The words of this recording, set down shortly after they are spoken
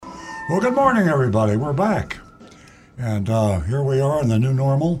Well, good morning, everybody. We're back. And here we are in the new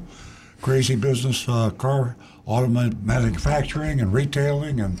normal. Crazy business, car automotive manufacturing and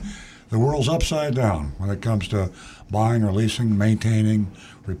retailing, and the world's upside down when it comes to buying or leasing, maintaining,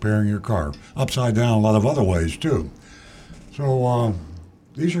 repairing your car. Upside down a lot of other ways, too. So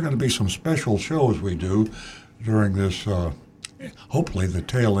these are going to be some special shows we do during this, hopefully, the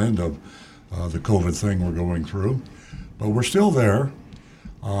tail end of the COVID thing we're going through. But we're still there.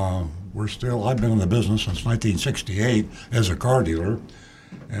 I've been in the business since 1968 as a car dealer,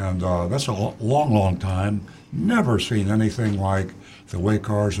 and that's a long, long time. Never seen anything like the way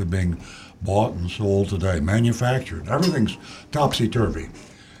cars are being bought and sold today, manufactured. Everything's topsy-turvy.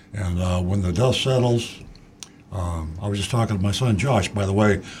 And when the dust settles, I was just talking to my son Josh. By the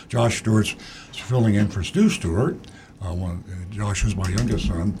way, Josh Stewart's filling in for Stu Stewart. Josh is my youngest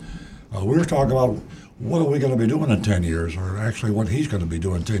son. We were talking about what are we going to be doing in 10 years, or actually what he's going to be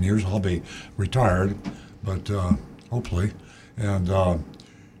doing in 10 years. I'll be retired, but hopefully. And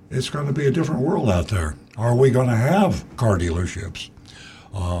it's going to be a different world out there. Are we going to have car dealerships?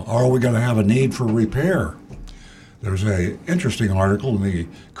 Are we going to have a need for repair? There's an interesting article in the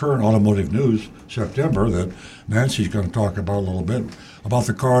current Automotive News, September, that Nancy's going to talk about a little bit, about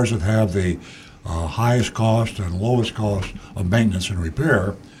the cars that have the highest cost and lowest cost of maintenance and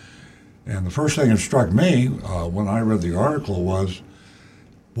repair. And the first thing that struck me when I read the article was,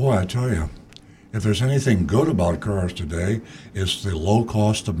 boy, I tell you, if there's anything good about cars today, it's the low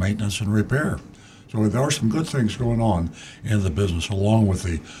cost of maintenance and repair. So there are some good things going on in the business, along with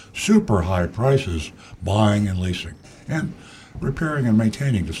the super high prices buying and leasing, and repairing and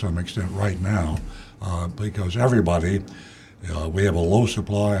maintaining to some extent right now, because everybody, we have a low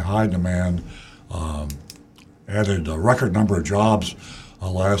supply, high demand, added a record number of jobs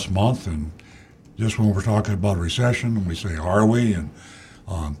last month, and just when we're talking about recession, and we say, are we? And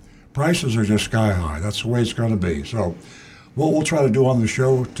prices are just sky high. That's the way it's going to be. So what we'll try to do on the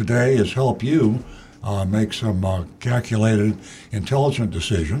show today is help you make some calculated, intelligent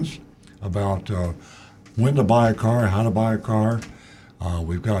decisions about when to buy a car, how to buy a car.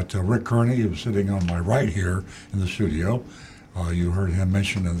 We've got Rick Kearney, who's sitting on my right here in the studio. You heard him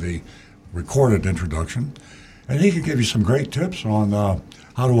mentioned in the recorded introduction. And he can give you some great tips on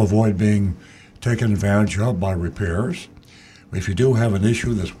how to avoid being taken advantage of by repairs. If you do have an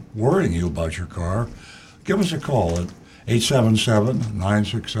issue that's worrying you about your car, give us a call at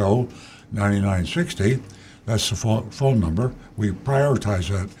 877-960-9960. That's the phone number. We prioritize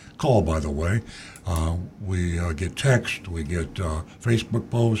that call, by the way. We get text, we get Facebook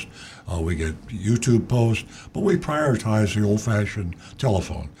posts, we get YouTube posts, but we prioritize the old-fashioned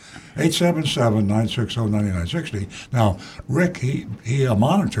telephone. 877-960-9960. Now, Rick, he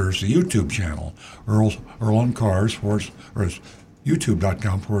monitors the YouTube channel, Earl on Cars, or it's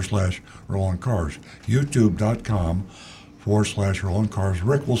youtube.com/Earl on Cars. youtube.com/Earl on Cars.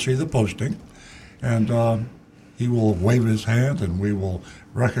 Rick will see the posting, and he will wave his hand, and we will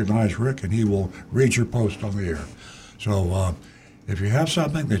recognize Rick, and he will read your post on the air. So if you have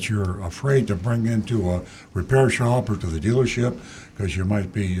something that you're afraid to bring into a repair shop or to the dealership because you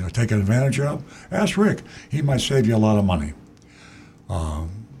might be taken advantage of, ask Rick. He might save you a lot of money. I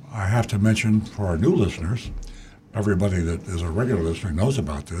have to mention for our new listeners, everybody that is a regular listener knows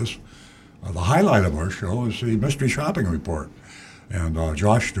about this, the highlight of our show is the Mystery Shopping Report. And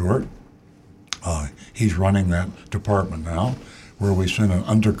Josh Stewart, he's running that department now, where we send an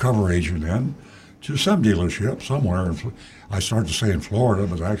undercover agent in to some dealership somewhere. I started to say in Florida,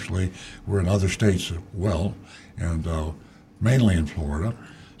 but actually we're in other states as well, and mainly in Florida.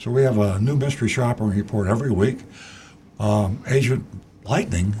 So we have a new mystery shopping report every week. Agent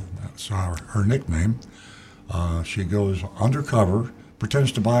Lightning, that's her nickname, she goes undercover,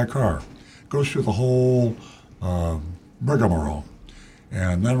 pretends to buy a car, goes through the whole rigmarole,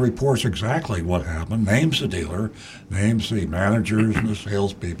 and then reports exactly what happened, names the dealer, names the managers and the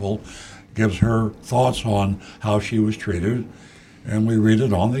salespeople, gives her thoughts on how she was treated, and we read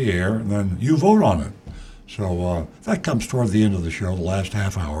it on the air, and then you vote on it. So that comes toward the end of the show, the last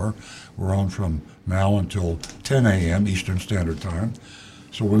half hour. We're on from now until 10 a.m. Eastern Standard Time.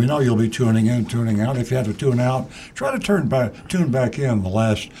 So we know you'll be tuning in, tuning out. If you have to tune out, try to tune back in the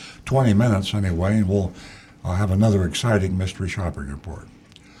last 20 minutes anyway, and we'll have another exciting mystery shopping report.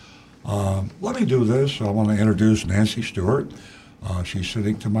 Let me do this. I want to introduce Nancy Stuart. She's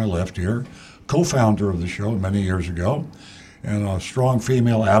sitting to my left here, co-founder of the show many years ago, and a strong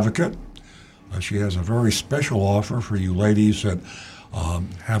female advocate. She has a very special offer for you ladies that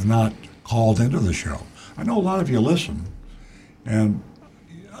have not called into the show. I know a lot of you listen, and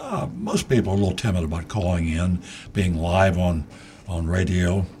most people are a little timid about calling in, being live on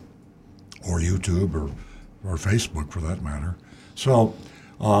radio. or YouTube or Facebook for that matter. So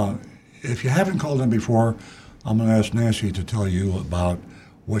if you haven't called in before, I'm going to ask Nancy to tell you about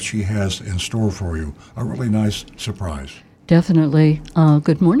what she has in store for you. A really nice surprise. Definitely.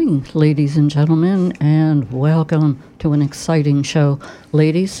 Good morning, ladies and gentlemen, and welcome to an exciting show.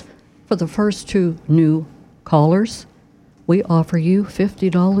 Ladies, for the first 2 new callers, we offer you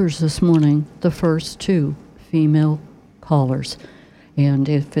 $50 this morning, the first 2 female callers. And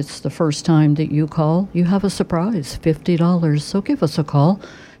if it's the first time that you call, you have a surprise, $50. So give us a call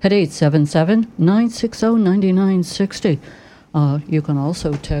at 877-960-9960. You can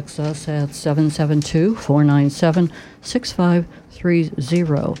also text us at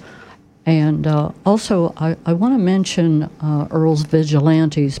 772-497-6530. And also, I want to mention Earl's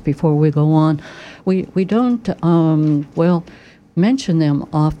Vigilantes before we go on. We don't, mention them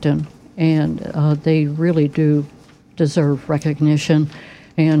often, and they really do deserve recognition.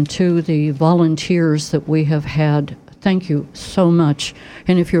 And to the volunteers that we have had, thank you so much.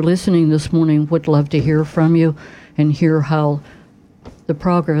 And if you're listening this morning, would love to hear from you and hear how the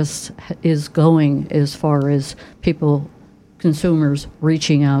progress is going as far as people, consumers,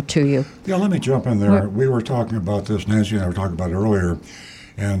 reaching out to you. Yeah, let me jump in there. We were talking about this, Nancy and I were talking about it earlier,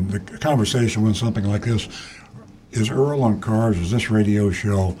 and the conversation went something like this. Is Earl on Cars, is this radio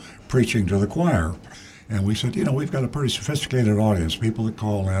show preaching to the choir? And we said, we've got a pretty sophisticated audience, people that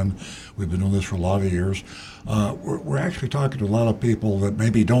call in. We've been doing this for a lot of years. We're actually talking to a lot of people that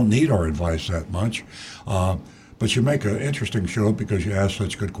maybe don't need our advice that much. But you make an interesting show because you ask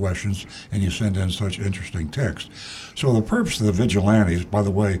such good questions and you send in such interesting text. So the purpose of the Vigilantes, by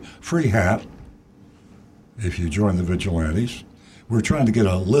the way, free hat if you join the Vigilantes. We're trying to get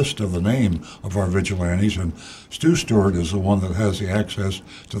a list of the name of our Vigilantes, and Stuart is the one that has the access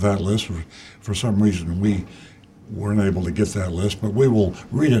to that list. For some reason, we weren't able to get that list, but we will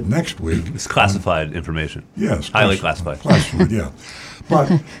read it next week. It's classified information. Yes. Highly classified. Classified, yeah. But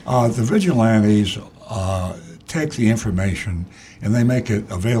the Vigilantes take the information and they make it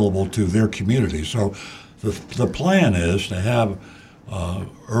available to their community. So the plan is to have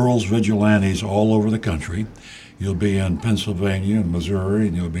Earl's Vigilantes all over the country. You'll be in Pennsylvania and Missouri,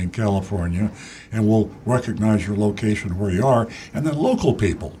 and you'll be in California, and we'll recognize your location where you are, and then local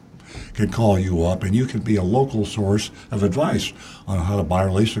people can call you up, and you can be a local source of advice on how to buy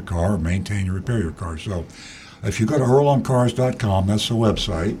or lease a car, or maintain or repair your car. So if you go to earloncars.com, that's the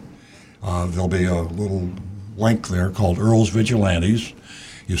website, there'll be a little link there called Earl's Vigilantes.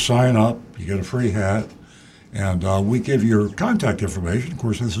 You sign up, you get a free hat, and we give your contact information. Of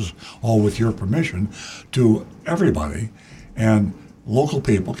course, this is all with your permission to everybody. And local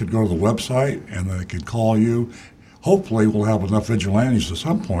people can go to the website and they can call you. Hopefully, we'll have enough Vigilantes at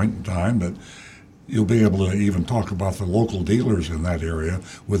some point in time that you'll be able to even talk about the local dealers in that area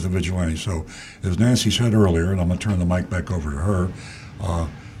with the Vigilantes. So, as Nancy said earlier, and I'm going to turn the mic back over to her,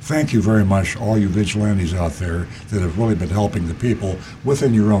 thank you very much, all you Vigilantes out there that have really been helping the people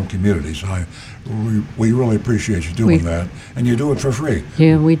within your own communities. We really appreciate you doing that, and you do it for free.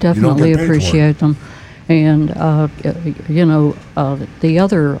 Yeah, we definitely appreciate them. And, the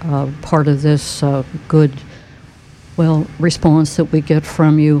other part of this good, response that we get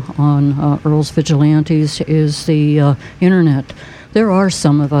from you on Earl's Vigilantes is the internet. There are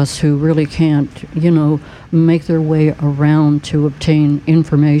some of us who really can't, make their way around to obtain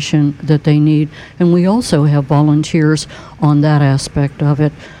information that they need. And we also have volunteers on that aspect of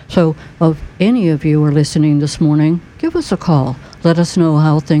it. So if any of you are listening this morning, give us a call. Let us know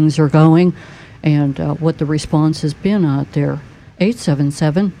how things are going and what the response has been out there.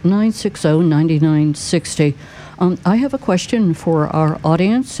 877-960-9960. I have a question for our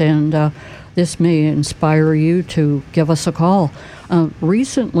audience, and this may inspire you to give us a call.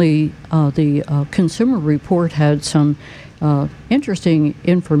 Recently, the Consumer Report had some interesting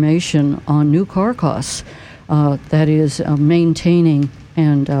information on new car costs, that is, maintaining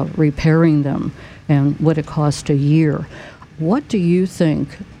and repairing them, and what it costs a year. What do you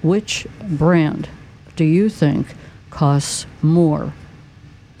think, which brand do you think costs more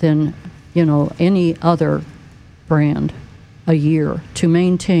than, any other brand a year to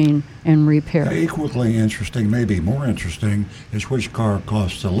maintain and repair? Equally interesting, maybe more interesting, is which car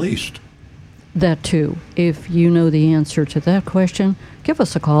costs the least. That too. If you know the answer to that question, give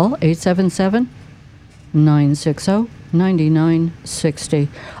us a call, 877-960-9960.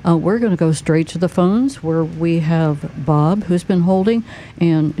 We're going to go straight to the phones where we have Bob, who's been holding,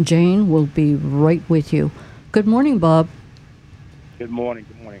 and Jane will be right with you. Good morning, Bob. Good morning.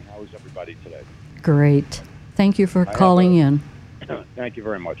 How is everybody today? Great. Thank you for calling in. Thank you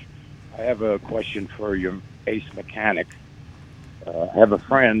very much. I have a question for your ace mechanic. I have a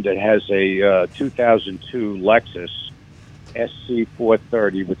friend that has a 2002 Lexus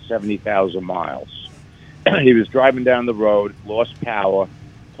SC430 with 70,000 miles. He was driving down the road, lost power,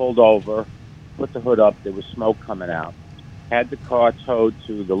 pulled over, put the hood up. There was smoke coming out. Had the car towed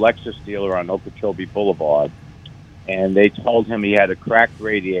to the Lexus dealer on Okeechobee Boulevard, and they told him he had a cracked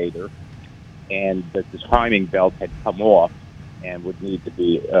radiator and that the timing belt had come off and would need to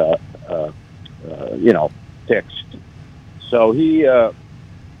be, fixed. So he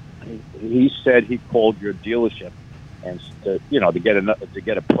said he called your dealership and to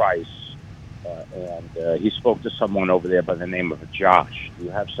get a price, and he spoke to someone over there by the name of Josh. Do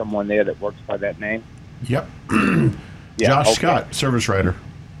you have someone there that works by that name? Yep. Yeah, Josh okay. Scott, service writer.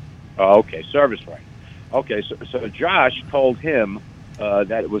 Oh, okay, service writer. Okay, so Josh told him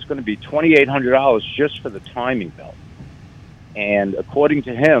that it was going to be $2,800 just for the timing belt, and according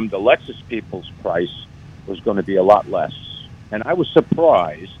to him, the Lexus people's price was going to be a lot less. And I was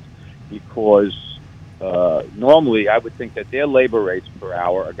surprised because normally I would think that their labor rates per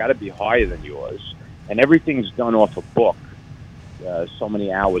hour are got to be higher than yours, and everything's done off a book. So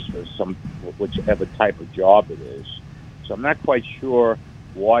many hours for whichever type of job it is. So I'm not quite sure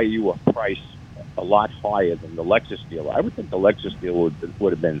why you were priced a lot higher than the Lexus dealer. I would think the Lexus dealer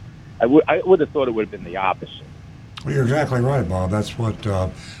would have been. I would have thought it would have been the opposite. Well, you're exactly right, Bob. That's what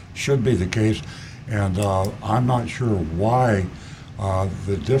should be the case, and I'm not sure why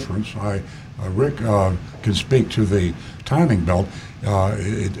the difference. Rick can speak to the timing belt.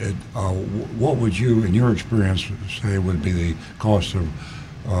 What would you, in your experience, say would be the cost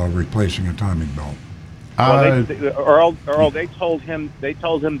of replacing a timing belt? Earl, they told him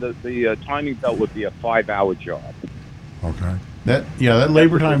that the timing belt would be a 5-hour job. Okay. That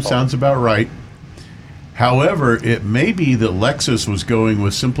labor time sounds about right. However, it may be that Lexus was going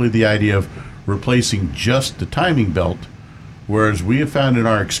with simply the idea of replacing just the timing belt, whereas we have found in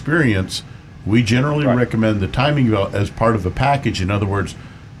our experience, we generally recommend the timing belt as part of a package. In other words,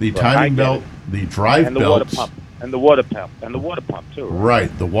 the timing belt, the drive and the belts, water pump, and the water pump too. Right,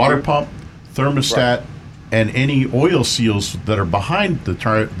 the water pump, thermostat, and any oil seals that are behind the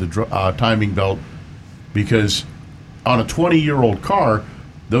timing belt, because on a 20-year-old car,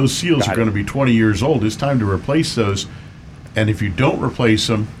 those seals are going to be 20 years old. It's time to replace those, and if you don't replace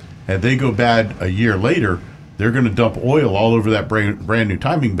them and they go bad a year later, they're going to dump oil all over that brand new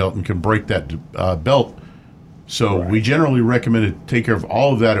timing belt and can break that belt. So we generally recommend to take care of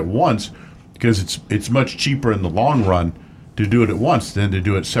all of that at once, because it's much cheaper in the long run to do it at once than to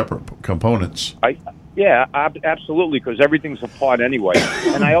do it separate components. Yeah, absolutely, because everything's apart anyway.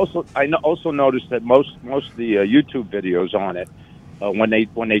 And I also noticed that most of the YouTube videos on it, when they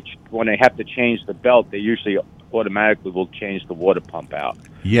have to change the belt, they usually automatically will change the water pump out.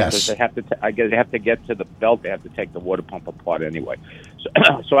 Yes, because they have to. They have to get to the belt. They have to take the water pump apart anyway.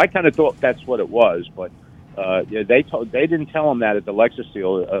 So I kind of thought that's what it was, but they didn't tell him that at the Lexus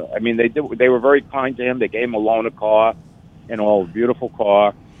deal. I mean, they did. They were very kind to him. They gave him a loaner car, and all, beautiful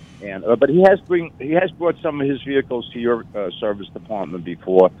car. And but he has brought some of his vehicles to your service department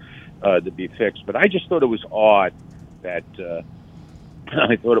before to be fixed. But I just thought it was odd that the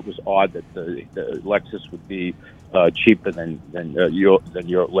Lexus would be cheaper than your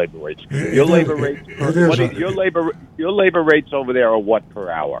labor rates. Your labor rates over there are what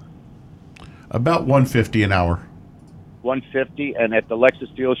per hour? About $150 an hour. $150, and at the Lexus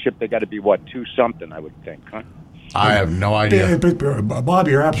dealership they got to be what, $2 something, I would think, huh? I have no idea. Bob,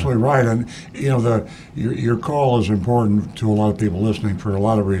 you're absolutely right, and your call is important to a lot of people listening for a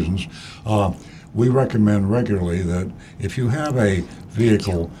lot of reasons. We recommend regularly that if you have a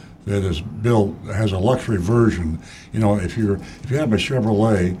vehicle that is built, has a luxury version, if you have a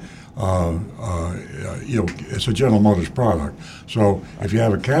Chevrolet, it's a General Motors product. So if you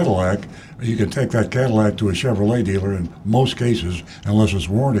have a Cadillac, you can take that Cadillac to a Chevrolet dealer. In most cases, unless it's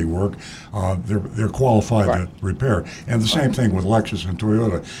warranty work, they're qualified to repair. And the same thing with Lexus and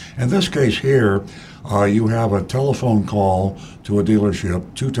Toyota. In this case here, you have a telephone call to a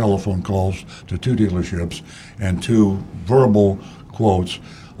dealership, 2 telephone calls to 2 dealerships, and 2 verbal quotes.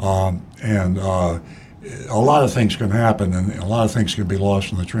 And a lot of things can happen, and a lot of things can be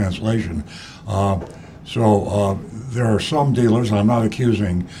lost in the translation. So there are some dealers, and I'm not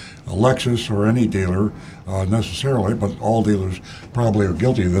accusing Lexus or any dealer necessarily, but all dealers probably are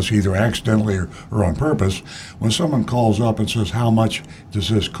guilty of this, either accidentally or on purpose. When someone calls up and says, how much does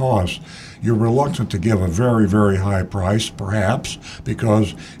this cost? You're reluctant to give a very, very high price, perhaps,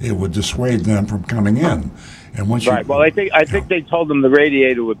 because it would dissuade them from coming in. And once well, I think they told them the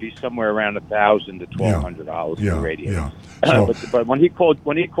radiator would be somewhere around $1,000 to $1,200 for the radiator. So, but when he called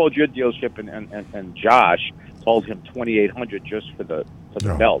your dealership and Josh told him $2,800 just for the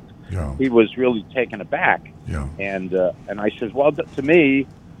Yeah. belt, Yeah. he was really taken aback. Yeah. And I says, well, to me,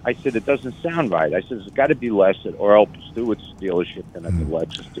 I said, it doesn't sound right. I said, it's got to be less at Earl Stewart's dealership than at the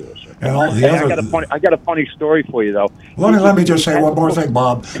Lexus dealership. And all the Hey, other, I got a funny story for you, though. let me just say one more thing,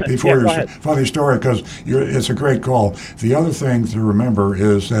 Bob, before Yeah, go your ahead. funny story, because it's a great call. The other thing to remember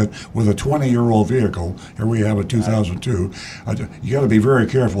is that with a 20-year-old vehicle, here we have a 2002, you got to be very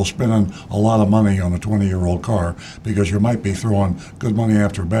careful spending a lot of money on a 20-year-old car, because you might be throwing good money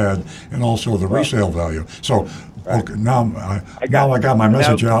after bad, and also the resale value. So okay, now I got my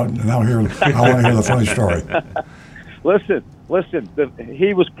message out, and now I want to hear the funny story. Listen.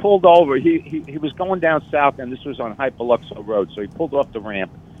 He was pulled over. He was going down south, and this was on Hyperluxo Road. So he pulled off the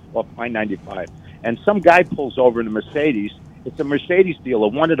ramp off I-95, and some guy pulls over in a Mercedes. It's a Mercedes dealer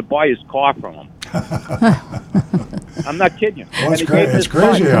wanted to buy his car from him. I'm not kidding you. Well, it's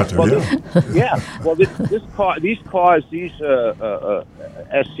crazy out there. Well, these cars,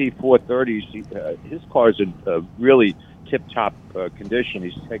 SC430s, his car's in really tip-top condition.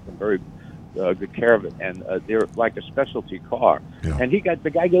 He's taken very good care of it, and they're like a specialty car. Yeah. And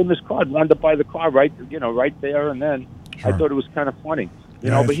the guy gave him his card, wanted to buy the car right there and then. Sure. I thought it was kind of funny,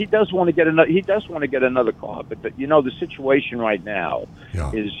 Yeah, but he does want to get another. He does want to get another car, but the situation right now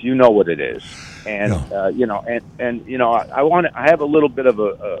is what it is, and I have a little bit of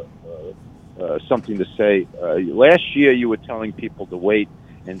something to say. Last year, you were telling people to wait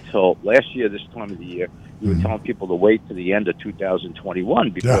until last year this time of the year. You were telling people to wait to the end of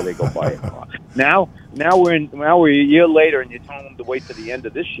 2021 before they go buy a car. Now we're a year later, and you're telling them to wait to the end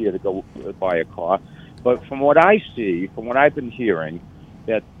of this year to go buy a car. But from what I see, from what I've been hearing,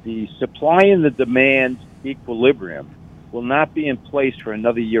 that the supply and the demand equilibrium will not be in place for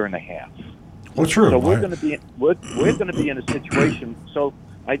another year and a half. Well, true. So we're going to be in a situation. So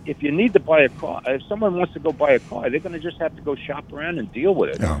if you need to buy a car, if someone wants to go buy a car, they're going to just have to go shop around and deal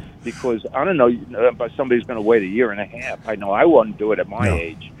with it. Yeah. Because I don't know, but somebody's going to wait a year and a half. I know I wouldn't do it at my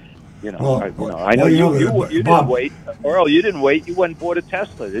age. I know you didn't wait. Earl, you didn't wait. You went and bought a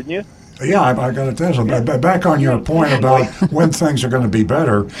Tesla, didn't you? Yeah, I got a Tesla. Back on your point about when things are going to be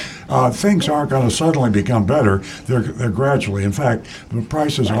better, things aren't going to suddenly become better. They're gradually. In fact, the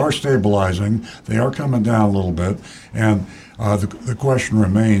prices are stabilizing. They are coming down a little bit, and the question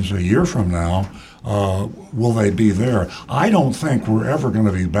remains: a year from now, will they be there? I don't think we're ever going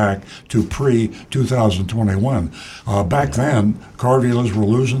to be back to pre-2021. Back then, car dealers were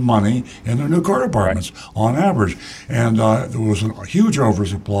losing money in their new car departments on average, and there was a huge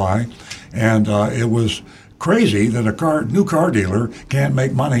oversupply, and it was crazy that a new car dealer can't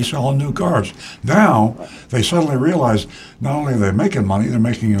make money selling new cars. Now, they suddenly realize not only are they making money, they're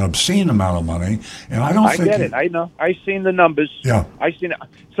making an obscene amount of money, and I get it. I know. I've seen the numbers. Yeah. I've seen it.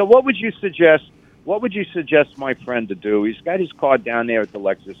 So what would you suggest? What would you suggest my friend to do? He's got his car down there at the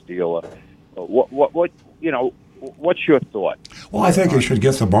Lexus dealer. What's your thought? Well, I think he should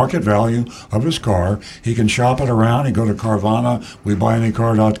get the market value of his car. He can shop it around. He go to Carvana,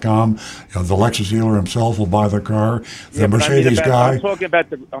 WeBuyAnyCar.com. The Lexus dealer himself will buy the car. The Mercedes guy. I'm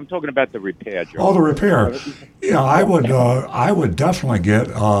talking about the repair, Joe. Oh, the repair. Yeah, I would definitely get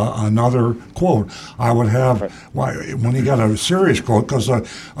another quote. I would have when you got a serious quote, because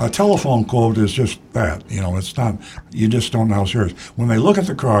a telephone quote is just that. It's not. You just don't know how serious. When they look at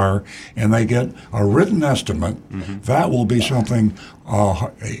the car and they get a written estimate. That will be something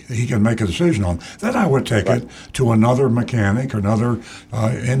he can make a decision on. Then I would take it to another mechanic, or another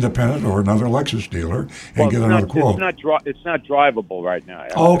independent, or another Lexus dealer, and get another quote. It's not drivable right now.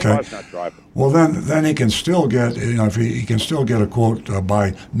 Oh, okay. It's not drivable. Well, then he can still get, if he can still get a quote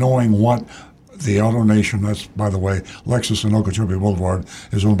by knowing what the AutoNation, that's, by the way, Lexus and Okeechobee Boulevard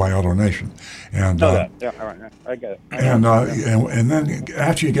is owned by AutoNation. And, all right, I get it. And then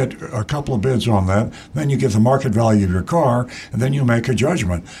after you get a couple of bids on that, then you get the market value of your car, and then you make a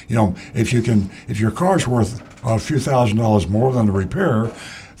judgment. If your car's worth a few $1,000s more than the repair,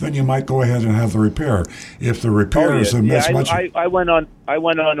 then you might go ahead and have the repair. If the repair is as much. I went on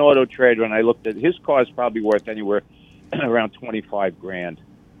Auto Trader and I looked at his car's probably worth anywhere around $25,000.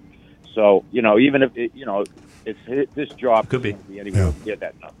 So even if this job could be anywhere near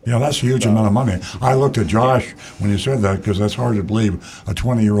that number. Yeah, that's a huge amount of money. I looked at Josh when you said that, because that's hard to believe a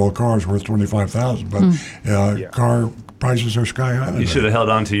 20-year-old car is worth $25,000. But car prices are sky high. You should have held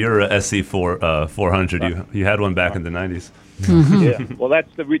on to your SC400. You had one back in the 90s. Yeah, well,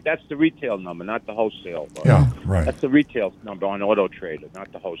 that's the retail number, not the wholesale. Yeah, right. That's the retail number on Auto Trader, not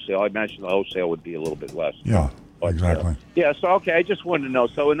the wholesale. I imagine the wholesale would be a little bit less. Yeah. Exactly. So okay, I just wanted to know.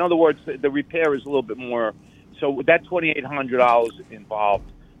 So in other words, the repair is a little bit more. So that $2,800 involved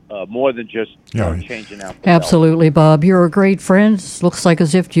more than just Yeah. changing out the belt. Absolutely, Bob. You're a great friend. Looks like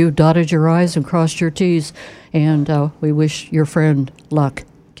as if you dotted your I's and crossed your T's. And we wish your friend luck.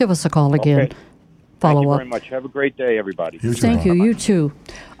 Give us a call again. Okay. Follow Thank you up. very much. Have a great day, everybody. You too, Thank you. Bob. You too.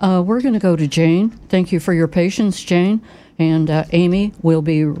 We're going to go to Jane. Thank you for your patience, Jane. And Amy will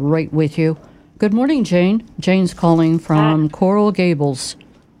be right with you. Good morning, Jane. Jane's calling from Coral Gables.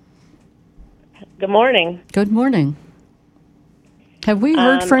 Good morning. Good morning. Have we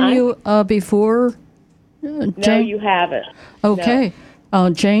heard from you before, Jane? No, you haven't. Okay.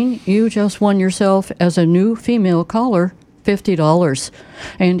 Jane, you just won yourself as a new female caller $50.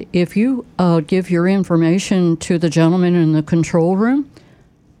 And if you give your information to the gentleman in the control room,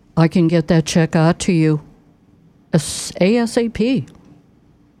 I can get that check out to you ASAP.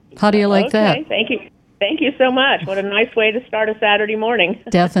 How do you like that? Okay, thank you. Thank you so much. What a nice way to start a Saturday morning.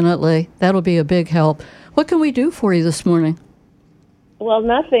 Definitely. That'll be a big help. What can we do for you this morning? Well,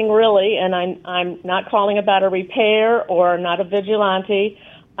 nothing really, and I'm not calling about a repair or not a vigilante.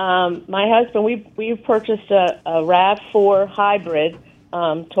 My husband, we've purchased a RAV4 hybrid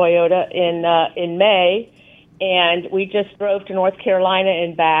Toyota in May, and we just drove to North Carolina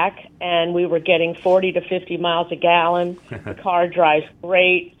and back, and we were getting 40 to 50 miles a gallon. The car drives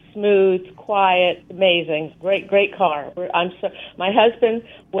great, smooth, quiet, amazing, great car. My husband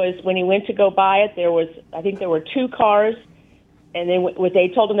was, when he went to go buy it, I think there were 2 cars. And then they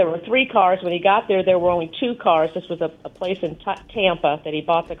told him there were 3 cars. When he got there, there were only 2 cars. This was a place in Tampa that he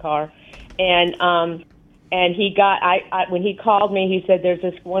bought the car, and he got. When he called me, he said, "There's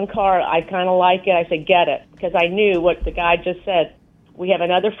this one car. I kind of like it." I said, "Get it," because I knew what the guy just said. We have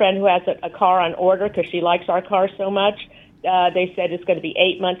another friend who has a car on order because she likes our car so much. They said it's going to be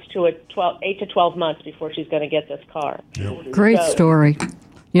 8 to 12 months before she's going to get this car. Yep. Great story.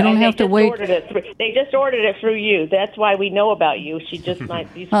 You don't have to wait. They just ordered it through you. That's why we know about you. These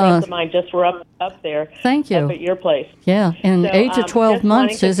friends of mine just were up there. Thank you. Up at your place. Yeah, and So, 8 to 12 just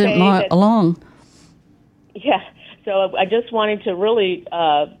months wanting to isn't say that- long. Yeah. So I just wanted to really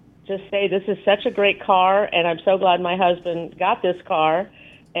just say this is such a great car, and I'm so glad my husband got this car,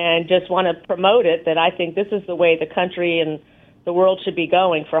 and just want to promote it, that I think this is the way the country and the world should be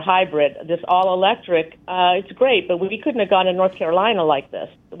going for hybrid. This all-electric, it's great, but we couldn't have gone to North Carolina like this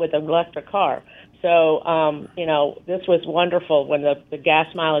with an electric car. So, this was wonderful when the gas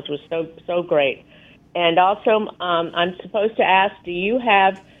mileage was so great. And also, I'm supposed to ask, do you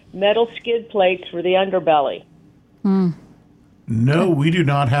have metal skid plates for the underbelly? No, we do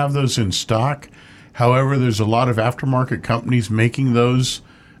not have those in stock. However, there's a lot of aftermarket companies making those.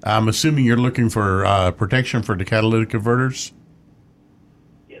 I'm assuming you're looking for protection for the catalytic converters?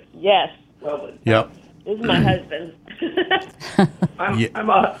 Yes. Yep. This is my husband.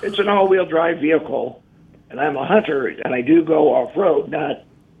 It's an all-wheel drive vehicle, and I'm a hunter, and I do go off-road, not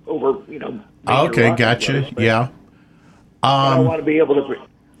over, major Okay, rock gotcha. roads, but Yeah. I want to be able to.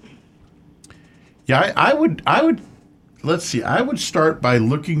 Yeah, I would. Let's see. I would start by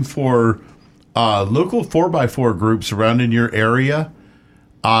looking for local 4x4 groups around in your area,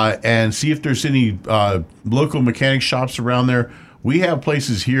 and see if there's any local mechanic shops around there. We have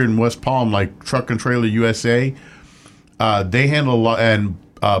places here in West Palm like Truck and Trailer USA. They handle a lot, and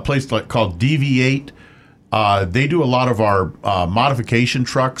a place called DV8. They do a lot of our modification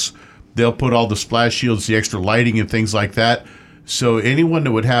trucks. They'll put all the splash shields, the extra lighting, and things like that. So anyone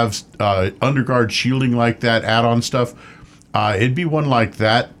that would have underguard shielding like that, add-on stuff, it'd be one like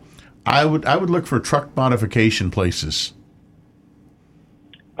that. I would look for truck modification places.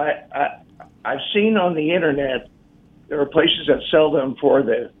 I've seen on the internet there are places that sell them for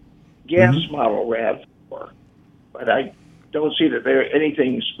the gas model RAV4, but I don't see that there's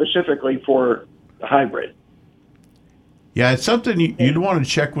anything specifically for the hybrid. Yeah, it's something you'd want to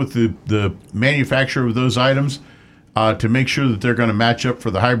check with the manufacturer of those items to make sure that they're going to match up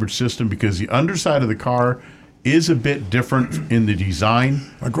for the hybrid system, because the underside of the car is a bit different in the design.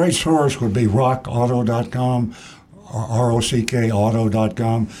 A great source would be rockauto.com,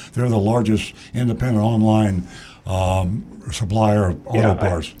 ROCKauto.com. They're the largest independent online supplier of auto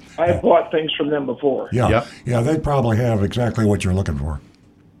parts. I've bought things from them before. Yeah, Yep. yeah, they probably have exactly what you're looking for.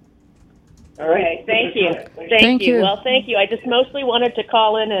 All right. Okay, thank you. Thank you. Well, thank you. I just mostly wanted to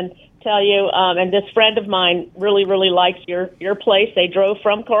call in and tell you, and this friend of mine really, really likes your place. They drove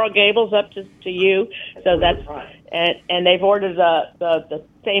from Coral Gables up to you, so that's and they've ordered the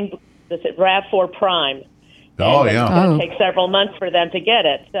same the RAV4 Prime. Oh, and yeah. It's going to take several months for them to get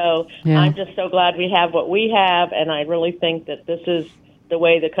it. So Yeah. I'm just so glad we have what we have, and I really think that this is the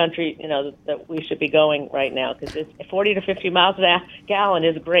way the country, that we should be going right now, because 40 to 50 miles a gallon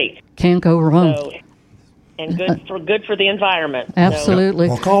is great. Can't go wrong. So, and good for the environment. So- Absolutely.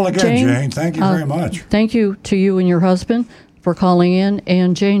 Well, call again, Jane. Thank you very much. Thank you to you and your husband for calling in.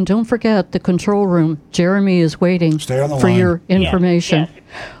 And Jane, don't forget the control room. Jeremy is waiting Stay on the for line. your information.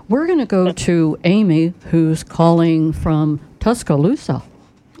 Yes. We're going to go to Amy, who's calling from Tuscaloosa.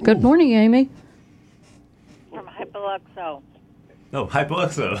 Good morning, Amy. From Hypoluxo. Oh,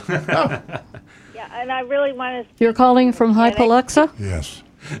 Hypoluxo. Yeah, and I really want to. You're calling from Hypoluxo? Yes.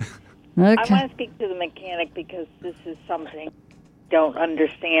 I want Okay. to speak to the mechanic because this is something I don't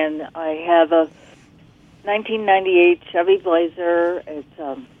understand. I have a 1998 Chevy Blazer. It's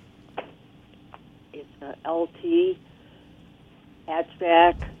a LT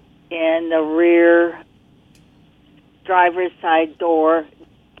hatchback, and the rear driver's side door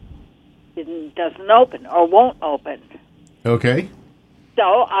doesn't open or won't open. Okay. So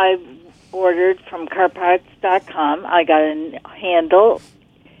I ordered from carparts.com. I got a handle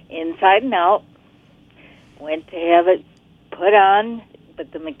inside and out. Went to have it put on,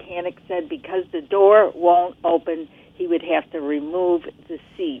 but the mechanic said because the door won't open, he would have to remove the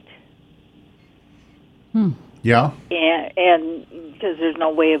seat. Yeah. And because there's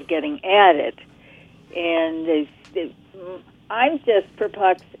no way of getting at it. And I'm just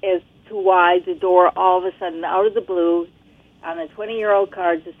perplexed as to why the door all of a sudden, out of the blue, on a 20-year-old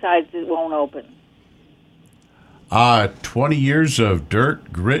car, decides it won't open. 20 years of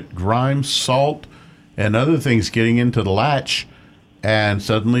dirt, grit, grime, salt, and other things getting into the latch, and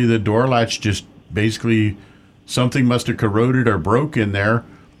suddenly the door latch just basically something must have corroded or broke in there,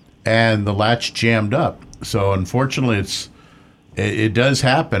 and the latch jammed up. So unfortunately, it does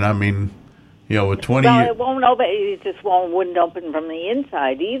happen. I mean, with 20 Well, it won't open. It just wouldn't open from the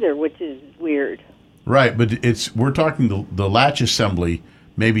inside either, which is weird. Right, but we're talking the latch assembly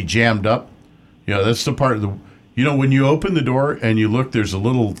maybe jammed up. That's the part of the. When you open the door and you look, there's a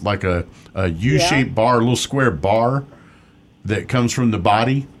little like a U-shaped bar, a little square bar that comes from the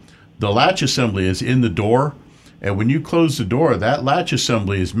body. The latch assembly is in the door, and when you close the door, that latch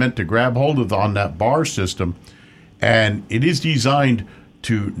assembly is meant to grab hold of on that bar system, and it is designed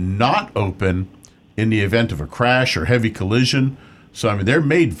to not open in the event of a crash or heavy collision. So I mean, they're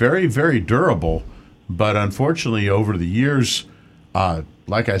made very, very durable. But unfortunately, over the years,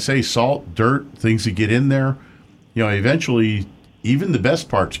 like I say, salt, dirt, things that get in there, eventually, even the best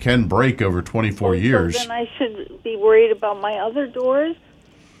parts can break over 24 years. So then I should be worried about my other doors?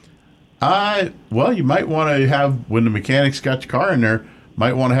 Well, you might want to have, when the mechanic's got your car in there,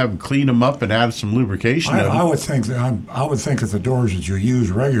 might want to have them clean them up and add some lubrication. I would think that the doors that you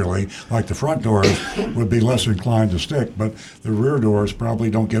use regularly, like the front doors, would be less inclined to stick, but the rear doors probably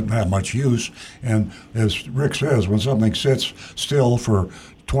don't get that much use. And as Rick says, when something sits still for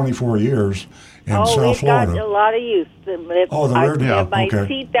 24 years in South Florida, got a lot of use. the rear door. I have my Okay.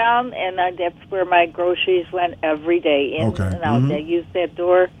 seat down, and that's where my groceries went every day, in Okay. and out. I use that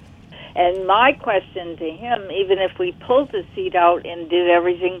door. And my question to him, even if we pulled the seat out and did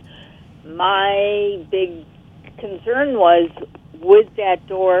everything, my big concern was, would that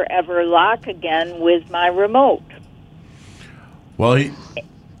door ever lock again with my remote? Well,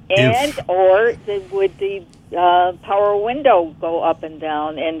 Or would the power window go up and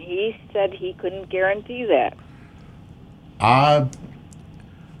down? And he said he couldn't guarantee that. I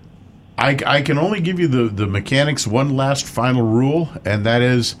can only give you the mechanics one last final rule, and that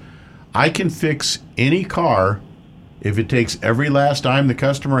is, I can fix any car if it takes every last dime the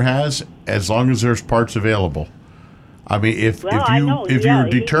customer has, as long as there's parts available. I mean, if you're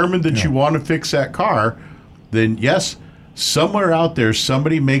determined that you want to fix that car, then yes, somewhere out there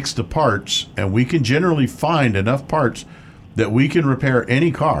somebody makes the parts, and we can generally find enough parts that we can repair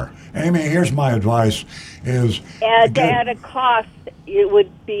any car. Amy, here's my advice: at a cost, it would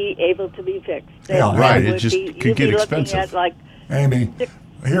be able to be fixed. Yeah, right. It It just could get expensive. At like Amy,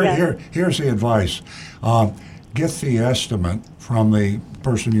 here's the advice. Get the estimate from the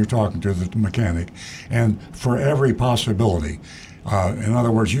person you're talking to, the mechanic, and for every possibility. In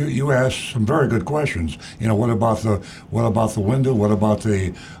other words, you ask some very good questions. What about the window? What about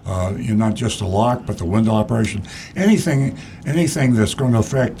the not just the lock, but the window operation? Anything that's going to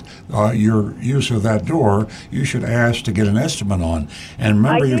affect your use of that door, you should ask to get an estimate on. And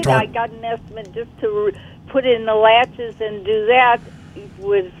remember, I got an estimate just to put in the latches and do that.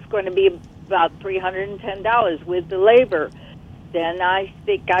 Was going to be about $310 with the labor. Then I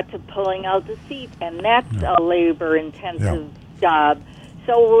got to pulling out the seat, and that's a labor-intensive job.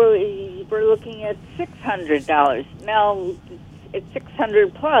 So we're looking at $600 now. It's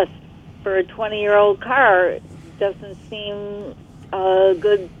 $600 plus for a 20-year-old car. Doesn't seem a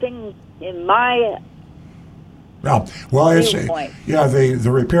good thing in my Well, it's viewpoint.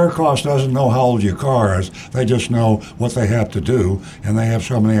 the repair cost doesn't know how old your car is. They just know what they have to do, and they have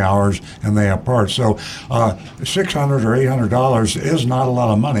so many hours, and they have parts. So, $600 or $800 is not a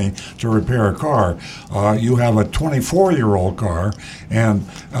lot of money to repair a car. You have a 24-year-old car, and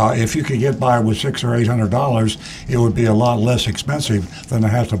if you could get by with $600 or $800, it would be a lot less expensive than to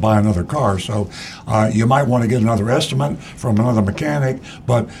have to buy another car. So, you might want to get another estimate from another mechanic,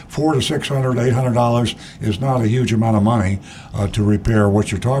 but $400 to $600, $800 is not a huge amount of money to repair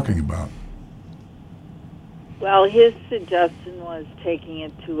what you're talking about. Well, his suggestion was taking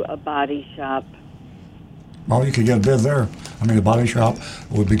it to a body shop. Well, you could get a bid there. I mean, the body shop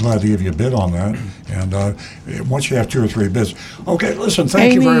would be glad to give you a bid on that. And once you have 2 or 3 bids. Okay, listen,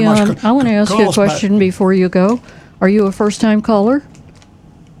 thank Amy, you very much. I want to ask you a question before you go. Are you a first-time caller?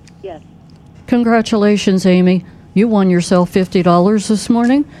 Yes. Congratulations, Amy. You won yourself $50 this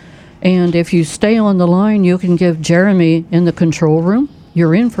morning. And if you stay on the line, you can give Jeremy in the control room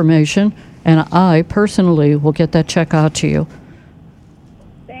your information, and I personally will get that check out to you.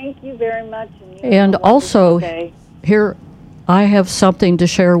 Thank you very much. And also, here, I have something to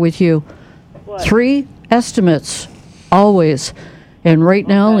share with you. What? 3 estimates, always. And right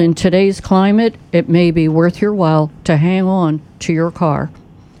now, in today's climate, it may be worth your while to hang on to your car.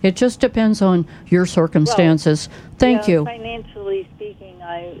 It just depends on your circumstances. Thank you. Financially speaking,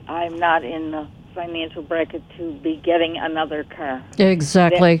 I'm not in the financial bracket to be getting another car.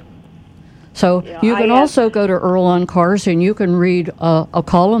 Exactly. So you can also go to Earl on Cars, and you can read a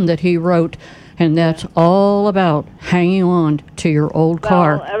column that he wrote, and that's all about hanging on to your old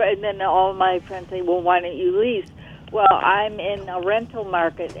car. And then all my friends say, well, why don't you lease? Well, I'm in a rental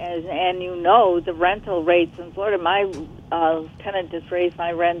market, and you know the rental rates in Florida. My tenant just raised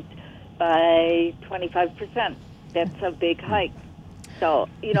my rent by 25%. That's a big hike. So,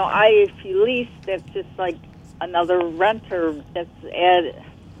 if you lease, that's just like another renter that's added.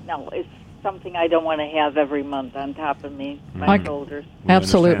 No, it's something I don't want to have every month on top of my shoulders.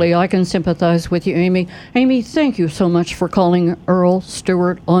 Absolutely. I can sympathize with you, Amy. Amy, thank you so much for calling Earl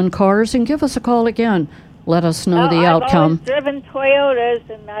Stuart on Cars, and give us a call again. Let us know the outcome. I've always driven Toyotas,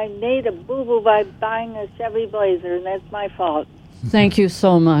 and I made a boo-boo by buying a Chevy Blazer, and that's my fault. Thank you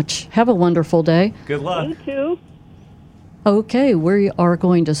so much. Have a wonderful day. Good luck. You too. Okay, we are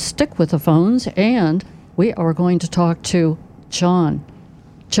going to stick with the phones, and we are going to talk to John.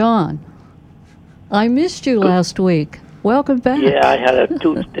 John, I missed you last week. Welcome back. Yeah, I had a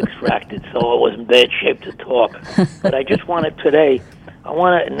tooth extracted, so I was in bad shape to talk. But I just wanted today,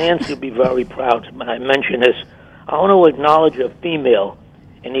 Nancy will be very proud when I mention this. I want to acknowledge a female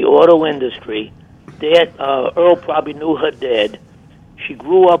in the auto industry. Dad, Earl probably knew her dad. She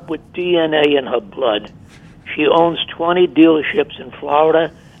grew up with DNA in her blood. She owns 20 dealerships in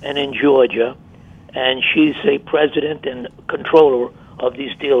Florida and in Georgia, and she's a president and controller of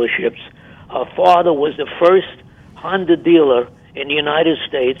these dealerships. Her father was the first Honda dealer in the United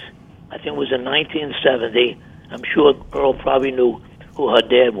States. I think it was in 1970. I'm sure Earl probably knew who her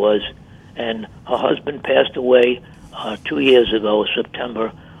dad was. And her husband passed away 2 years ago,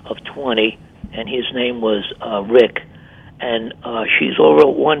 September of 20, and his name was Rick. And she's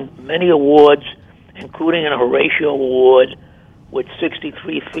won many awards, including an Horatio Award, which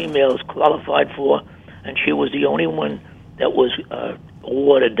 63 females qualified for, and she was the only one that was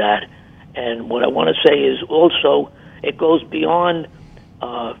awarded that. And what I want to say is also, it goes beyond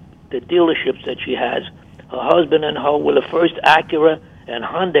the dealerships that she has. Her husband and her were the first Acura and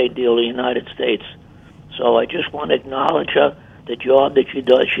Hyundai dealer in the United States. So I just want to acknowledge her, the job that she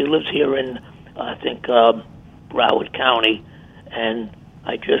does. She lives here in, I think, Broward County, and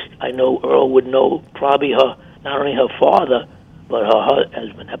I know Earl would know probably her, not only her father, but her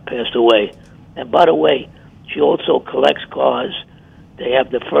husband had passed away. And by the way, she also collects cars. They have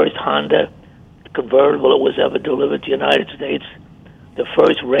the first Honda convertible that was ever delivered to the United States, the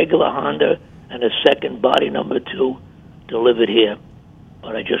first regular Honda, and the second body number 2 delivered here.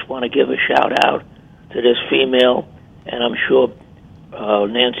 But I just want to give a shout out to this female, and I'm sure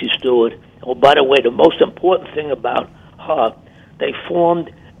Nancy Stewart. Oh, by the way, the most important thing about her, they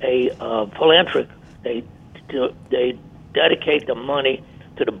formed a philanthropic. They dedicate the money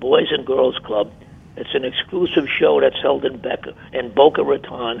to the Boys and Girls Club. It's an exclusive show that's held in Boca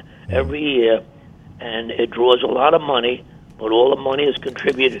Raton every year, and it draws a lot of money, but all the money is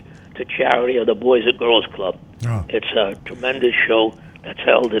contributed to charity of the Boys and Girls Club. Oh. It's a tremendous show that's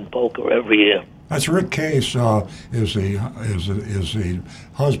held in Boca every year. That's Rick Case is the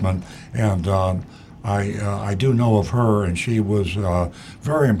husband, and I do know of her, and she was a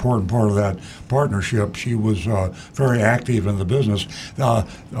very important part of that partnership. She was very active in the business.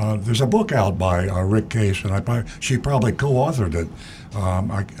 There's a book out by Rick Case, and she probably co-authored it.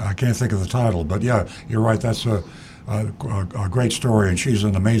 I can't think of the title, but yeah, you're right. That's a great story, and she's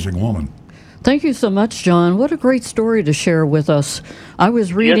an amazing woman. Thank you so much, John. What a great story to share with us. I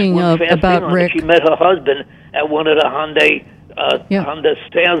was reading about Rick. She met her husband at one of the Honda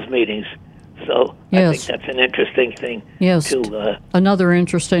sales meetings. So I think that's an interesting thing. Yes, another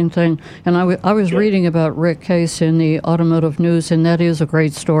interesting thing. And I was reading about Rick Case in the Automotive News, and that is a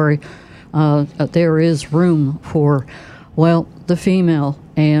great story. There is room for, well, the female,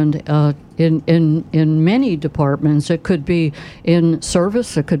 and in many departments. It could be in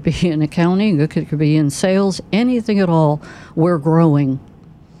service, it could be in accounting, it could be in sales, anything at all. We're growing.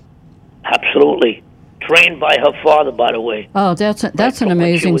 Absolutely. Trained by her father, by the way. Oh, that's an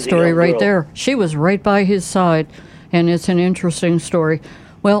amazing story right there. She was right by his side, and it's an interesting story.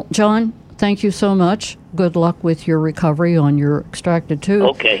 Well, John, thank you so much. Good luck with your recovery on your extracted tooth.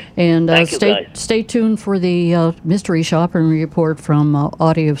 Okay. And Thank you, guys. Stay tuned for the mystery shopping report from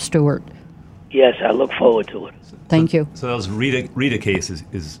Audi of Stuart. Yes, I look forward to it. Thank you. So that was Rita Case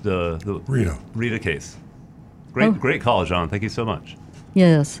is the Rita Case. Great call, John. Thank you so much.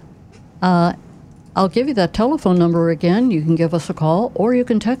 Yes. I'll give you that telephone number again. You can give us a call or you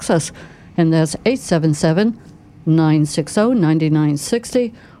can text us, and that's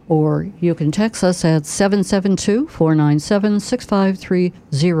 877-960-9960, or you can text us at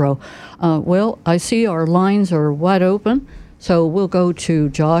 772-497-6530. Well, I see our lines are wide open, so we'll go to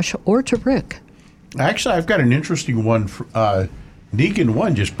Josh or to Rick. Actually, I've got an interesting one. Negan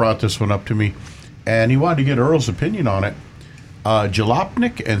One just brought this one up to me, and he wanted to get Earl's opinion on it.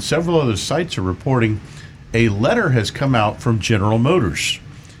 Jalopnik and several other sites are reporting a letter has come out from General Motors.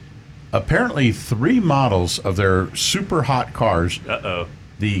 Apparently, 3 models of their super hot cars,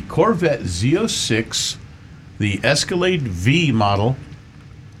 the Corvette Z06, the Escalade V model,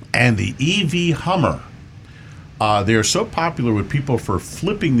 and the EV Hummer. They are so popular with people for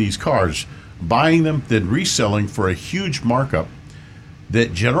flipping these cars, buying them, then reselling for a huge markup,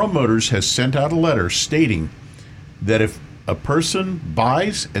 that General Motors has sent out a letter stating that if a person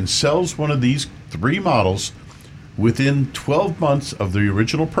buys and sells one of these 3 models within 12 months of the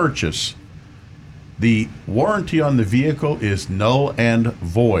original purchase, the warranty on the vehicle is null and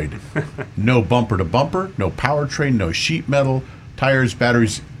void. No bumper to bumper, no powertrain, no sheet metal, tires,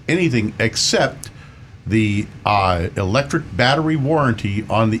 batteries, anything except the electric battery warranty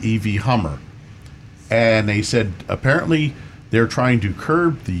on the EV Hummer. And they said apparently they're trying to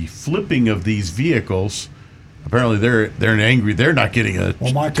curb the flipping of these vehicles. Apparently, they're angry. They're not getting a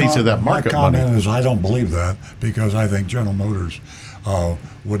piece of that market money. My comment is I don't believe that, because I think General Motors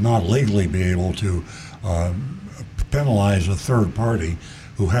would not legally be able to penalize a third party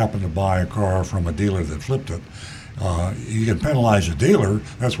who happened to buy a car from a dealer that flipped it. You can penalize a dealer.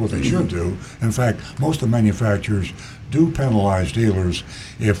 That's what they should do. In fact, most of the manufacturers do penalize dealers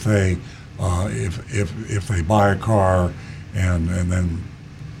if they buy a car and then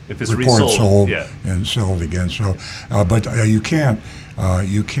if it's report resold, sold and sell it again. So, but you cannot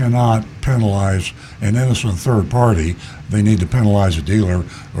penalize an innocent third party. They need to penalize a dealer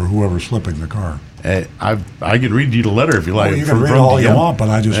or whoever's flipping the car. I can read you the letter if you like. Well, you can read all you want, but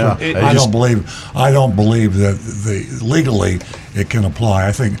I don't believe that legally it can apply.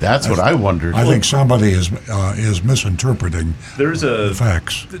 I think that's what I wondered. I think somebody is misinterpreting the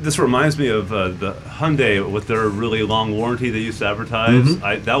facts. This reminds me of the Hyundai with their really long warranty they used to advertise.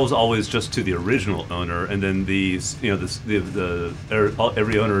 Mm-hmm. That was always just to the original owner, and then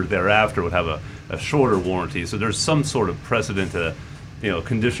every owner thereafter would have a shorter warranty. So there's some sort of precedent to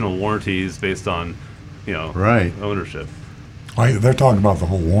conditional warranties based on, ownership. They're talking about the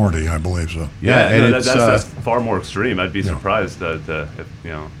whole warranty, I believe so. Yeah, that's far more extreme. I'd be surprised that,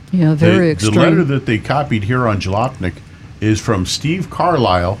 Yeah, very extreme. The letter that they copied here on Jalopnik is from Steve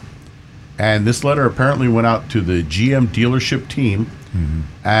Carlisle, and this letter apparently went out to the GM dealership team. Mm-hmm.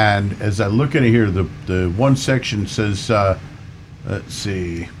 And as I look at it here, the one section says, let's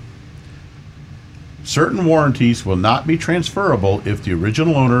see, certain warranties will not be transferable if the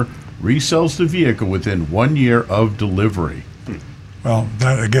original owner resells the vehicle within 1 year of delivery. Well,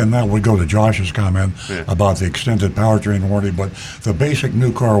 that would go to Josh's comment about the extended powertrain warranty, but the basic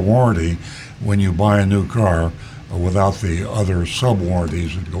new car warranty, when you buy a new car without the other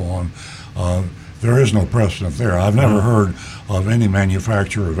sub-warranties that go on, there is no precedent there. I've never heard of any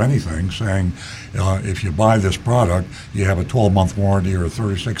manufacturer of anything saying if you buy this product, you have a 12-month warranty or a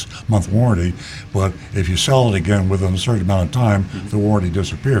 36-month warranty, but if you sell it again within a certain amount of time, the warranty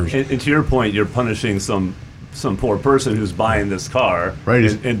disappears. And to your point, you're punishing some poor person who's buying this car, right?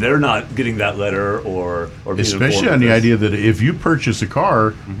 And they're not getting that letter or being especially on the idea that if you purchase a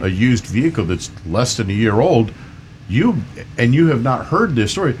car, a used vehicle that's less than a year old, you have not heard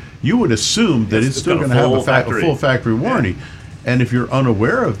this story, you would assume that it's still going to have a full factory warranty. And if you're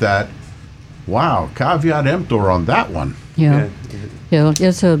unaware of that, wow, caveat emptor on that one. Yeah,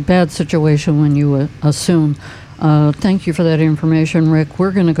 it's a bad situation when you assume. Thank you for that information, Rick.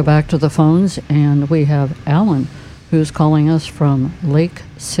 We're going to go back to the phones, and we have Alan, who's calling us from Lake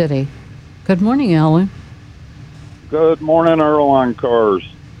City. Good morning, Alan. Good morning, Earl on Cars.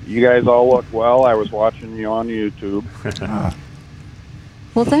 You guys all look well. I was watching you on YouTube.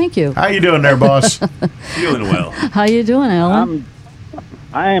 Well, thank you. How you doing there, boss? Doing well. How you doing, Alan?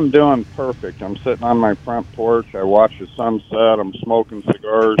 I am doing perfect. I'm sitting on my front porch. I watch the sunset. I'm smoking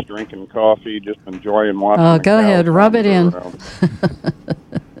cigars, drinking coffee, just enjoying watching. Oh, go ahead. Rub it in.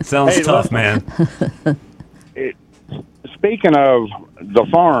 Sounds tough, man. Speaking of the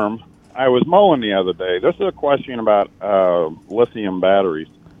farm, I was mowing the other day. This is a question about lithium batteries.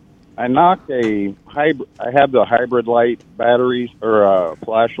 I knocked I had the hybrid light batteries or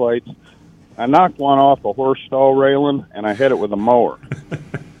flashlights. I knocked one off a horse stall railing and I hit it with a mower.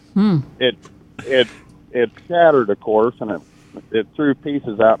 It shattered, of course, and it threw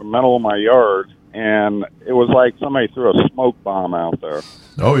pieces out in the middle of my yard, and it was like somebody threw a smoke bomb out there.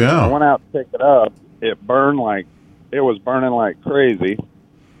 Oh yeah. I went out to pick it up. It was burning like crazy.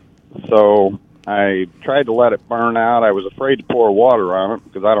 So I tried to let it burn out. I was afraid to pour water on it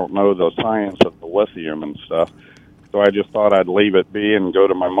because I don't know the science of the lithium and stuff. So I just thought I'd leave it be and go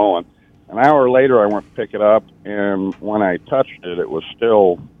to my mowing. An hour later, I went to pick it up, and when I touched it,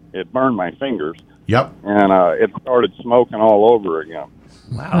 it burned my fingers. Yep. And it started smoking all over again.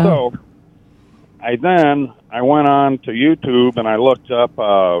 Wow. So I went on to YouTube, and I looked up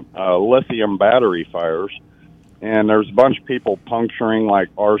lithium battery fires. And there's a bunch of people puncturing like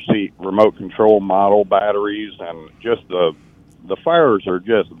RC remote control model batteries, and just the fires are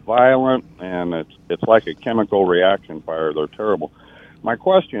just violent, and it's like a chemical reaction fire. They're terrible. My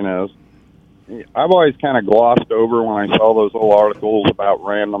question is, I've always kind of glossed over when I saw those little articles about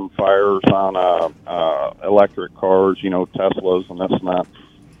random fires on electric cars, Teslas and this and that.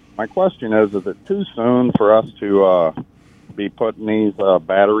 My question is it too soon for us to be putting these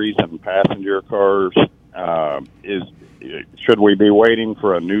batteries in passenger cars? Should we be waiting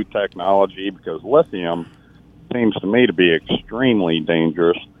for a new technology? Because lithium seems to me to be extremely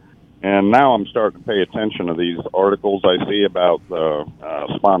dangerous. And now I'm starting to pay attention to these articles I see about the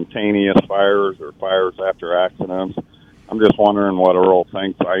spontaneous fires or fires after accidents. I'm just wondering what Earl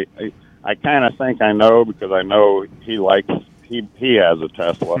thinks. I kind of think I know because I know he has a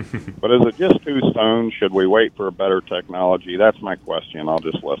Tesla. But is it just too soon? Should we wait for a better technology? That's my question. I'll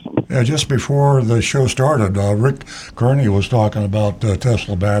just listen. Yeah, just before the show started, Rick Kearney was talking about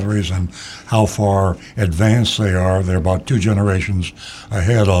Tesla batteries and how far advanced they are. They're about 2 generations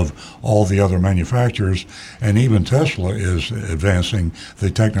ahead of all the other manufacturers, and even Tesla is advancing the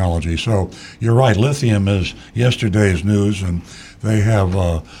technology. So you're right, lithium is yesterday's news, and they have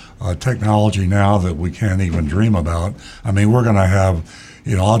technology now that we can't even dream about. I mean, we're going to have,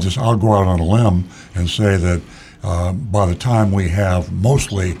 I'll go out on a limb and say that by the time we have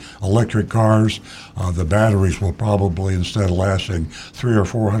mostly electric cars, the batteries will probably, instead of lasting 300 or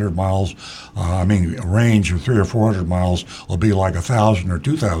 400 miles, a range of 300 or 400 miles will be like 1,000 or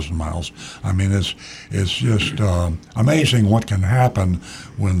 2,000 miles. I mean, it's just amazing what can happen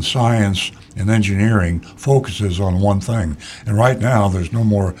when science and engineering focuses on one thing. And right now, there's no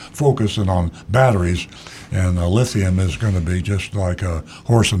more focus than on batteries, and lithium is going to be just like a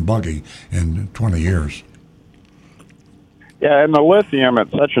horse and buggy in 20 years. Yeah, and the lithium,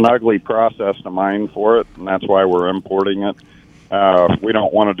 it's such an ugly process to mine for it, and that's why we're importing it. We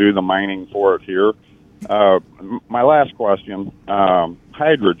don't want to do the mining for it here. My last question,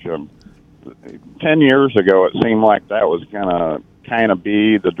 hydrogen. 10 years ago, it seemed like that was going to kind of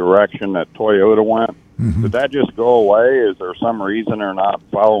be the direction that Toyota went. Mm-hmm. Did that just go away? Is there some reason they're not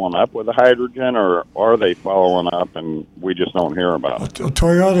following up with the hydrogen, or are they following up and we just don't hear about it?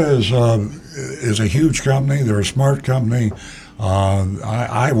 Toyota is a huge company. They're a smart company. I'll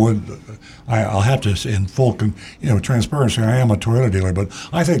have to, in full transparency, I am a Toyota dealer, but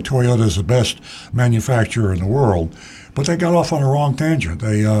I think Toyota is the best manufacturer in the world. But they got off on a wrong tangent.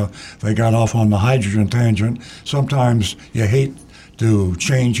 They got off on the hydrogen tangent. Sometimes you hate to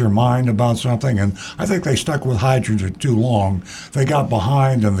change your mind about something. And I think they stuck with hydrogen too long. They got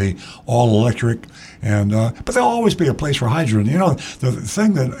behind in the all electric, and but there'll always be a place for hydrogen. You know, the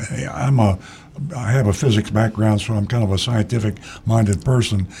thing that I have a physics background, so I'm kind of a scientific-minded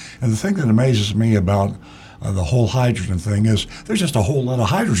person. And the thing that amazes me about the whole hydrogen thing is there's just a whole lot of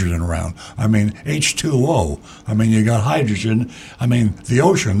hydrogen around. I mean, H2O. I mean, you got hydrogen. I mean, the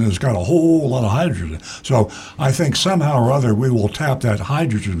ocean has got a whole lot of hydrogen. So I think somehow or other we will tap that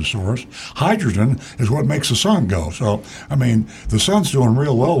hydrogen source. Hydrogen is what makes the sun go. So, I mean, the sun's doing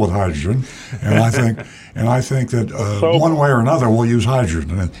real well with hydrogen. And I think that one way or another we'll use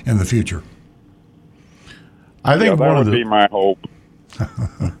hydrogen in the future. I think that would be my hope.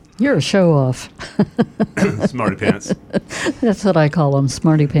 You're a show-off. Smarty pants. That's what I call them,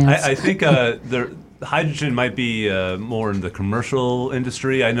 smarty pants. I think the hydrogen might be more in the commercial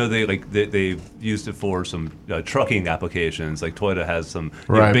industry. I know they used it for some trucking applications. Like Toyota has some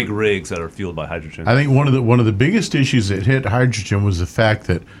big rigs that are fueled by hydrogen. I think one of the biggest issues that hit hydrogen was the fact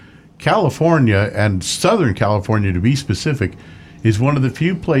that California, and Southern California to be specific, is one of the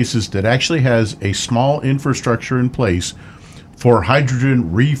few places that actually has a small infrastructure in place for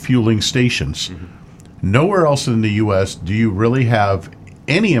hydrogen refueling stations. Mm-hmm. Nowhere else in the U.S. do you really have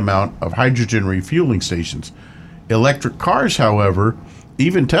any amount of hydrogen refueling stations. Electric cars, however,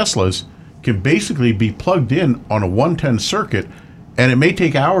 even Teslas, can basically be plugged in on a 110 circuit, and it may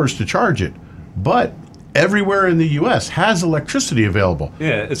take hours to charge it. But everywhere in the U.S. has electricity available.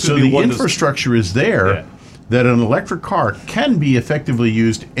 Yeah, so the infrastructure is there that an electric car can be effectively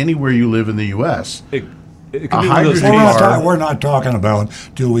used anywhere you live in the U.S. We're not talking about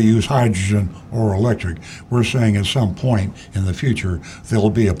do we use hydrogen or electric. We're saying at some point in the future there'll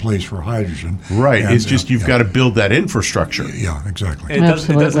be a place for hydrogen. Right. And, it's just you've got to build that infrastructure. Yeah, exactly. It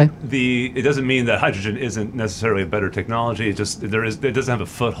doesn't mean that hydrogen isn't necessarily a better technology. It doesn't have a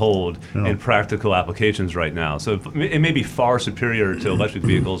foothold in practical applications right now. So it may be far superior to electric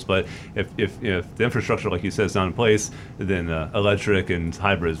vehicles, but if the infrastructure, like you said, is not in place, then electric and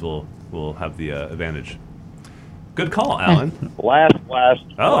hybrids will have the advantage. Good call, Alan. Last.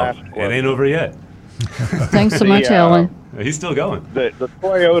 It ain't over yet. Thanks so much, Alan. He's still going. The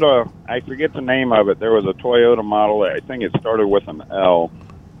Toyota, I forget the name of it. There was a Toyota model, I think it started with an L,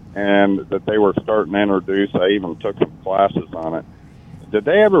 and that they were starting to introduce. I even took some classes on it. Did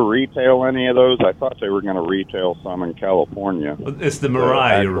they ever retail any of those? I thought they were going to retail some in California. It's the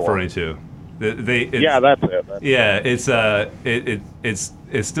Mirai you're referring to. That's it.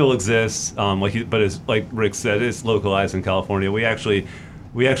 It still exists, but it's like Rick said, it's localized in California. We actually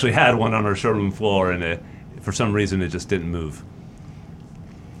had one on our showroom floor, and for some reason it just didn't move.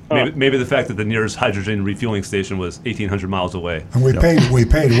 Maybe the fact that the nearest hydrogen refueling station was 1,800 miles away. And we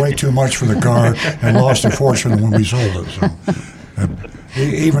paid way too much for the car and lost a fortune when we sold it. So.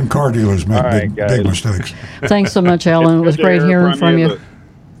 Even car dealers make big mistakes. Thanks so much, Alan. It was great hearing from you.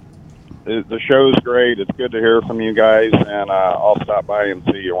 The show's great. It's good to hear from you guys, and I'll stop by and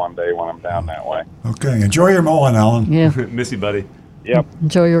see you one day when I'm down that way. Okay. Enjoy your mowing, Alan. Yeah. Miss you, buddy. Yep.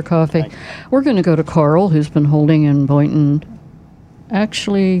 Enjoy your coffee. Thanks. We're going to go to Carl, who's been holding in Boynton.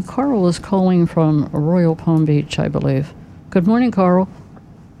 Actually, Carl is calling from Royal Palm Beach, I believe. Good morning, Carl.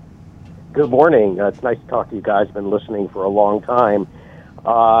 Good morning. It's nice to talk to you guys. Been listening for a long time.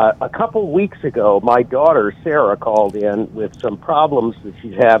 A couple weeks ago, my daughter, Sarah, called in with some problems that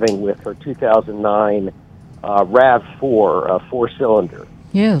she's having with her 2009 RAV4 four-cylinder.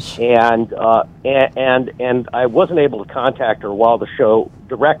 Yes. And I wasn't able to contact her while the show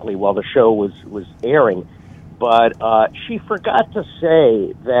was airing, but she forgot to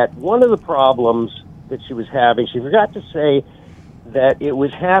say that one of the problems that she was having, she forgot to say that it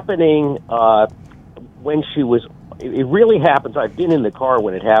was happening when she was. It really happens. I've been in the car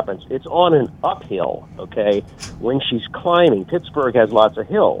when it happens. It's on an uphill, okay, when she's climbing. Pittsburgh has lots of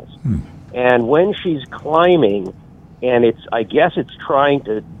hills. And when she's climbing, and I guess it's trying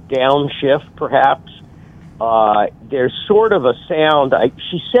to downshift, perhaps, there's sort of a sound.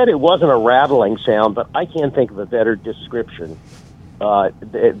 She said it wasn't a rattling sound, but I can't think of a better description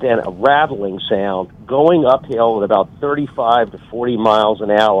than a rattling sound going uphill at about 35 to 40 miles an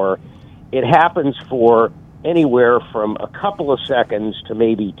hour. It happens for anywhere from a couple of seconds to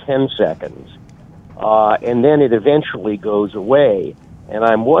maybe 10 seconds. And then it eventually goes away. And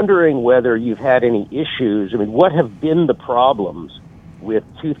I'm wondering whether you've had any issues. I mean, what have been the problems with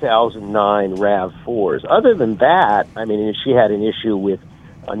 2009 RAV4s? Other than that, I mean, she had an issue with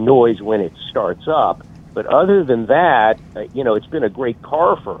a noise when it starts up. But other than that, it's been a great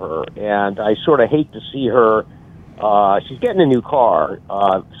car for her. And I sort of hate to see her. She's getting a new car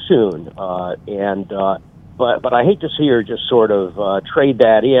soon. but I hate to see her just sort of trade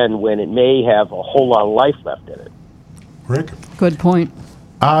that in when it may have a whole lot of life left in it. Rick? Good point.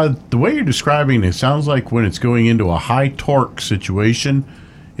 The way you're describing it sounds like when it's going into a high torque situation,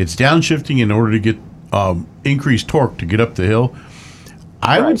 it's downshifting in order to get increased torque to get up the hill.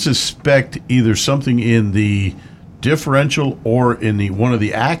 I would suspect either something in the differential or in the one of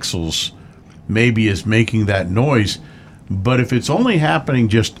the axles maybe is making that noise. But if it's only happening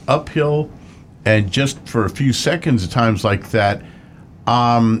just uphill and just for a few seconds at times like that,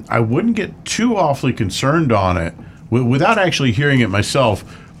 I wouldn't get too awfully concerned on it without actually hearing it myself.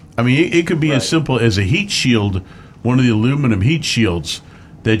 I mean, it could be as simple as a heat shield, one of the aluminum heat shields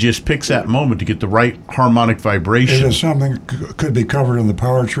that just picks that moment to get the right harmonic vibration. Is it something could be covered in the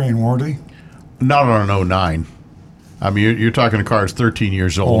powertrain warranty? Not on an 09. I mean, you're talking a car that's 13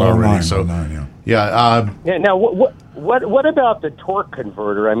 years old already. 09, so 09, yeah. Now, what about the torque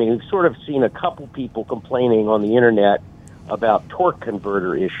converter? I mean, we've sort of seen a couple people complaining on the internet about torque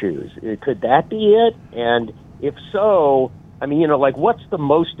converter issues. Could that be it? And if so, I mean, like what's the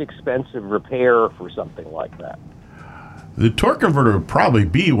most expensive repair for something like that? The torque converter would probably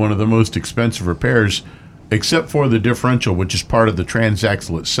be one of the most expensive repairs, except for the differential, which is part of the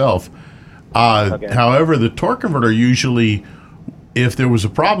transaxle itself. However, the torque converter usually, if there was a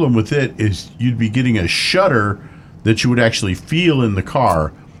problem with it, is you'd be getting a shudder that you would actually feel in the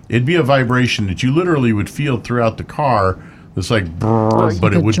car. It'd be a vibration that you literally would feel throughout the car. It's like brrr,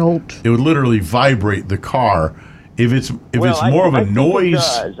 but it would literally vibrate the car. If it's more of a noise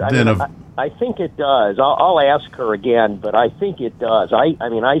than I think it does. I'll ask her again, but I think it does. I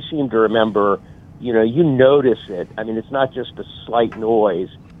mean, I seem to remember, you notice it. I mean, it's not just a slight noise.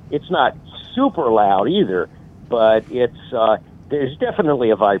 It's not super loud either, but there's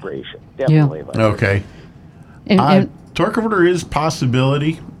definitely a vibration. Definitely a vibration. Okay. Torque converter is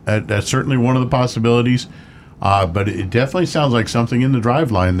possibility. That's certainly one of the possibilities. But it definitely sounds like something in the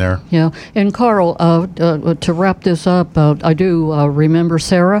driveline there. Yeah. And Carl, to wrap this up, I do remember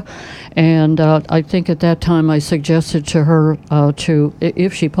Sarah, and I think at that time I suggested to her to,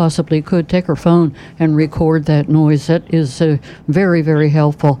 if she possibly could, take her phone and record that noise. That is very, very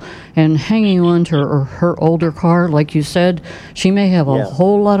helpful. And hanging on to her older car, like you said, she may have a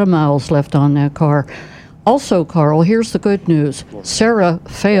whole lot of miles left on that car. Also, Carl, here's the good news. Sarah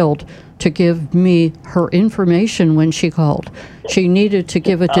failed to give me her information when she called. She needed to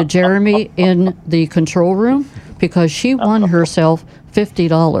give it to Jeremy in the control room because she won herself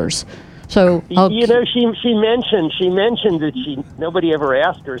 $50. So she mentioned that nobody ever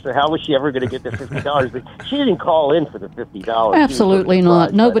asked her. So how was she ever going to get the $50? But she didn't call in for the $50. Absolutely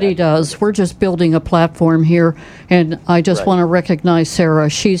not. Nobody does. We're just building a platform here, and I just want to recognize Sarah.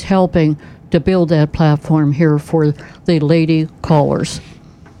 She's helping to build that platform here for the lady callers.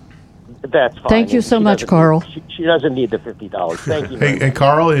 That's fine. Thank you so much, Carl. She doesn't need the $50. Thank you. Hey,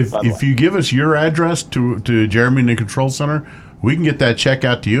 Carl, if you give us your address to Jeremy in the control center, we can get that check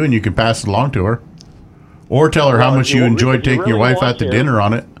out to you, and you can pass it along to her. Or tell her how much you enjoyed taking your wife out to dinner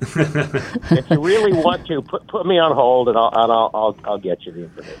on it. If you really want to, put me on hold, and I'll get you the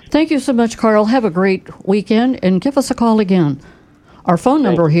information. Thank you so much, Carl. Have a great weekend, and give us a call again. Our phone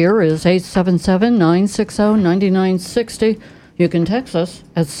number here is 877-960-9960. You can text us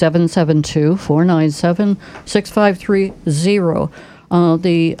at 772-497-6530.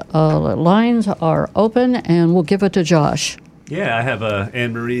 The lines are open, and we'll give it to Josh. Yeah, I have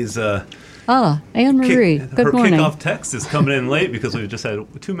Anne Marie's. Anne-Marie, good morning. Her kickoff text is coming in late because we've just had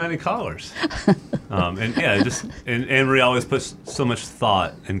too many callers. And Anne-Marie always puts so much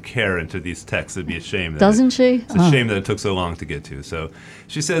thought and care into these texts. It'd be a shame. Doesn't she? It's a shame that it took so long to get to. So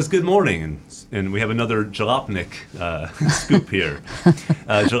she says, good morning, and we have another Jalopnik scoop here.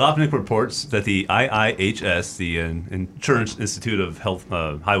 Jalopnik reports that the IIHS, the Insurance Institute of Health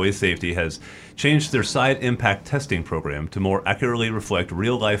Highway Safety, has changed their side impact testing program to more accurately reflect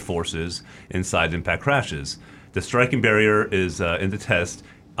real-life forces in side impact crashes. The striking barrier is in the test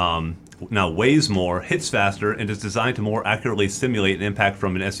now weighs more, hits faster, and is designed to more accurately simulate an impact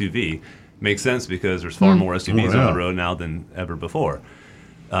from an SUV. Makes sense because there's far more SUVs on the road now than ever before.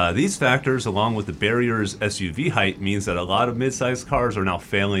 These factors, along with the barrier's SUV height, means that a lot of mid-sized cars are now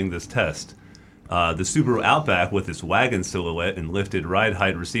failing this test. The Subaru Outback, with its wagon silhouette and lifted ride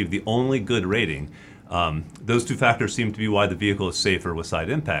height, received the only good rating. Those two factors seem to be why the vehicle is safer with side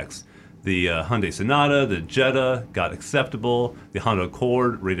impacts. The Hyundai Sonata, the Jetta got acceptable, the Honda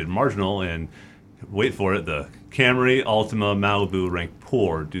Accord rated marginal, and wait for it, the Camry, Altima, Malibu ranked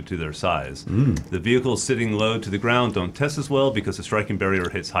poor due to their size. The vehicles sitting low to the ground don't test as well because the striking barrier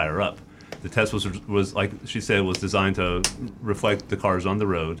hits higher up. The test was like she said, was designed to reflect the cars on the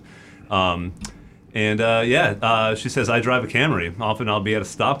road. And she says, I drive a Camry. Often I'll be at a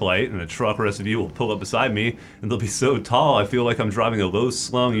stoplight and a truck or SUV will pull up beside me and they'll be so tall I feel like I'm driving a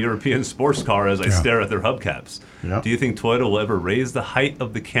low-slung European sports car as I stare at their hubcaps. Do you think Toyota will ever raise the height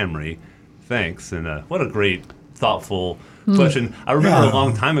of the Camry? Thanks. And what a great, thoughtful question. I remember a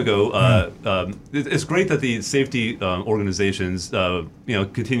long time ago, it's great that the safety organizations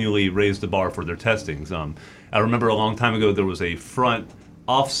continually raise the bar for their testings. I remember a long time ago there was a front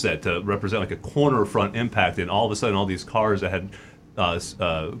offset to represent like a corner front impact, and all of a sudden all these cars that had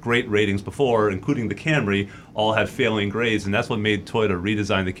great ratings before, including the Camry, all had failing grades, and that's what made Toyota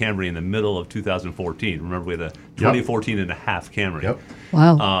redesign the Camry in the middle of 2014. Remember, we had a 2014 and a half Camry.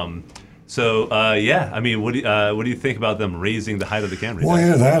 Wow. I mean, what do you think about them raising the height of the Camry? Well,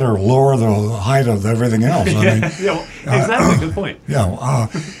 yeah, that or lower the height of everything else. I mean, exactly. Good point.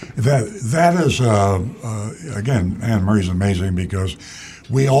 That is again, Anne Marie's amazing because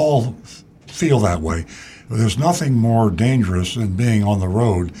we all feel that way. There's nothing more dangerous than being on the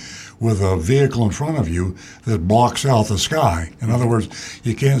road with a vehicle in front of you that blocks out the sky. In other words,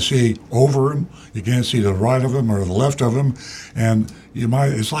 you can't see over him, you can't see the right of him or the left of him, and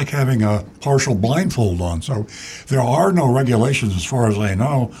it's like having a partial blindfold on. So there are no regulations, as far as I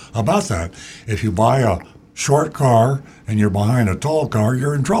know, about that. If you buy a short car and you're behind a tall car,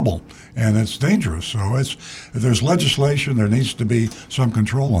 you're in trouble, and it's dangerous. So there's legislation. There needs to be some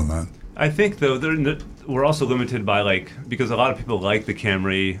control on that. I think, though, we're also limited by, because a lot of people like the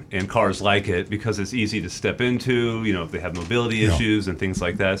Camry and cars like it because it's easy to step into, if they have mobility issues and things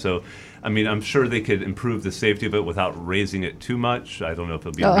like that. So, I mean, I'm sure they could improve the safety of it without raising it too much. I don't know if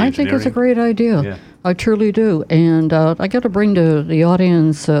it'll be I think it's a great idea. Yeah. I truly do. And I got to bring to the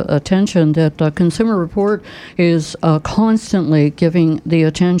audience attention that Consumer Report is constantly giving the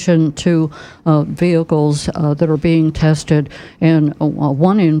attention to vehicles that are being tested. And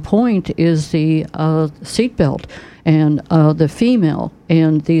one in point is the seatbelt. And the female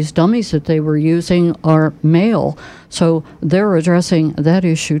and these dummies that they were using are male. So they're addressing that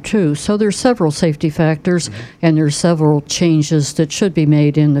issue too. So there's several safety factors and there's several changes that should be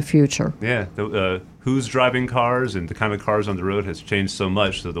made in the future. Yeah. Who's driving cars and the kind of cars on the road has changed so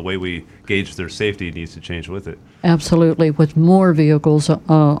much, so the way we gauge their safety needs to change with it. Absolutely. With more vehicles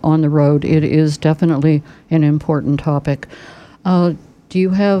on the road, it is definitely an important topic. Do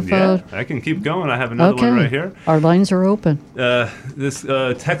you have... I can keep going. I have another one right here. Our lines are open. This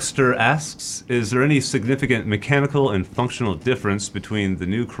texter asks, is there any significant mechanical and functional difference between the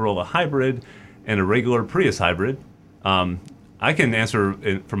new Corolla Hybrid and a regular Prius Hybrid? I can answer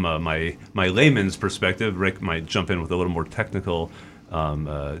it from my layman's perspective. Rick might jump in with a little more technical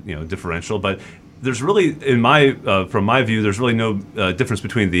differential, but there's really, from my view, there's really no difference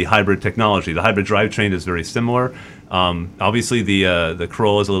between the hybrid technology. The hybrid drivetrain is very similar. Obviously, the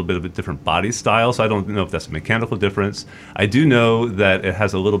Corolla is a little bit of a different body style, so I don't know if that's a mechanical difference. I do know that it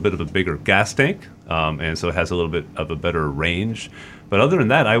has a little bit of a bigger gas tank, and so it has a little bit of a better range. But other than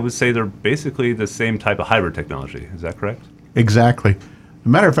that, I would say they're basically the same type of hybrid technology. Is that correct? Exactly. As a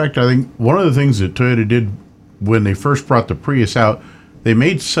matter of fact, I think one of the things that Toyota did when they first brought the Prius out, they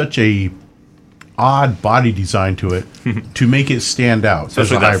made such a odd body design to it to make it stand out.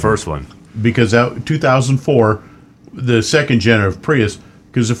 Especially that first one. Because 2004, the second gen of Prius,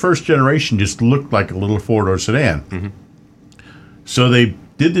 because the first generation just looked like a little four-door sedan. So they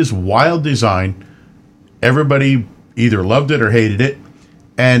did this wild design. Everybody either loved it or hated it.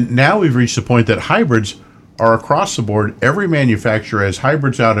 And now we've reached the point that hybrids are across the board. Every manufacturer has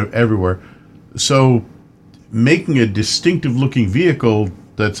hybrids out of everywhere. So making a distinctive looking vehicle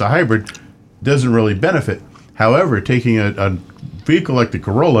that's a hybrid doesn't really benefit. However, taking a vehicle like the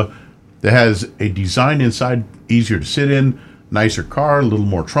Corolla that has a design inside easier to sit in, nicer car, a little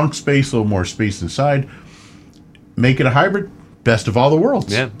more trunk space, a little more space inside, make it a hybrid, best of all the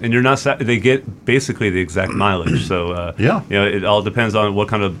worlds. Yeah, and you're not. They get basically the exact mileage. So it all depends on what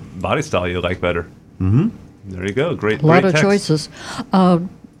kind of body style you like better. There you go. Great. A lot of text. choices.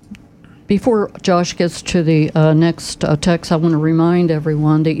 Before Josh gets to the next text, I want to remind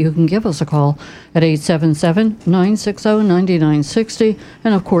everyone that you can give us a call at 877-960-9960.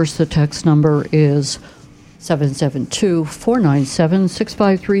 And, of course, the text number is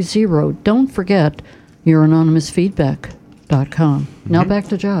 772-497-6530. Don't forget your anonymousfeedback.com. Now back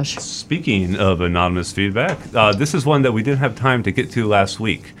to Josh. Speaking of anonymous feedback, this is one that we didn't have time to get to last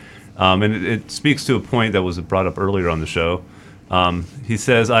week. And it speaks to a point that was brought up earlier on the show. He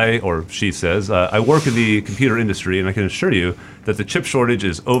says, she says, I work in the computer industry, and I can assure you that the chip shortage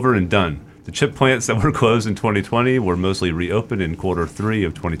is over and done. The chip plants that were closed in 2020 were mostly reopened in Q3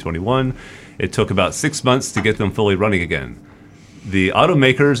 of 2021. It took about 6 months to get them fully running again. The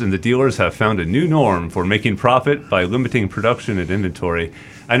automakers and the dealers have found a new norm for making profit by limiting production and inventory.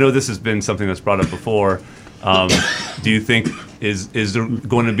 I know this has been something that's brought up before. Do you think is there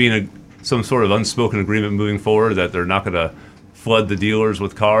going to be some sort of unspoken agreement moving forward that they're not going to flood the dealers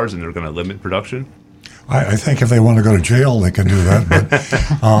with cars and they're going to limit production? I think if they want to go to jail, they can do that. But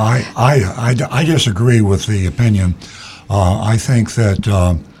I disagree with the opinion. I think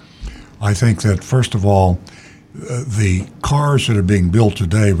that first of all, the cars that are being built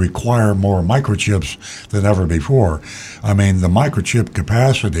today require more microchips than ever before. I mean, the microchip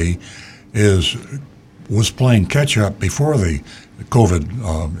capacity was playing catch up before the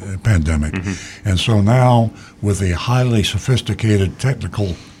COVID pandemic, and so now with the highly sophisticated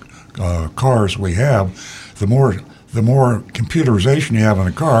technical cars we have, the more computerization you have in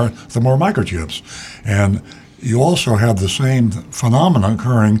a car, the more microchips, and you also have the same phenomena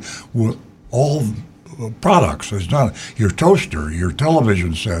occurring with all products. It's not your toaster, your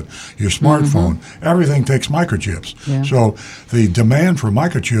television set, your smartphone. Everything takes microchips. Yeah. So the demand for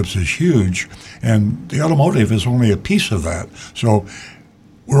microchips is huge, and the automotive is only a piece of that. So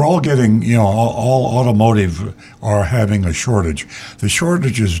we're all getting, all automotive are having a shortage. The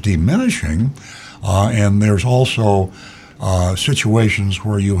shortage is diminishing, and there's also situations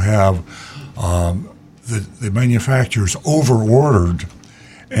where you have the manufacturers over-ordered,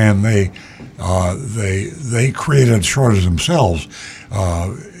 and they created a shortage themselves.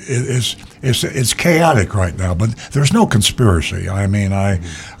 It's chaotic right now, but there's no conspiracy. I mean, I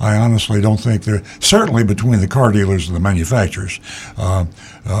honestly don't think there. Certainly between the car dealers and the manufacturers, there's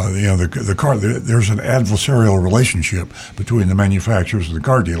an adversarial relationship between the manufacturers and the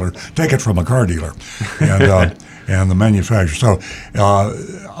car dealer. Take it from a car dealer, and the manufacturer. So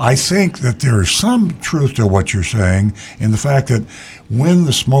I think that there is some truth to what you're saying in the fact that when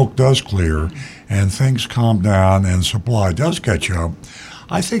the smoke does clear and things calm down and supply does catch up,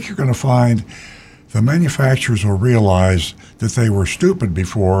 I think you're going to find the manufacturers will realize that they were stupid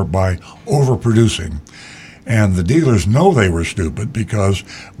before by overproducing. And the dealers know they were stupid because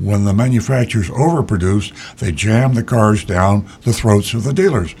when the manufacturers overproduce, they jam the cars down the throats of the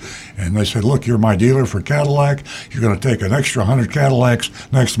dealers. And they said, look, you're my dealer for Cadillac. You're going to take an extra 100 Cadillacs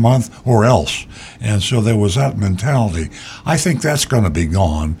next month or else. And so there was that mentality. I think that's going to be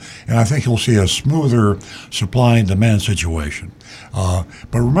gone, and I think you'll see a smoother supply and demand situation. But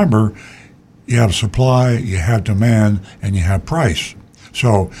remember, you have supply, you have demand, and you have price.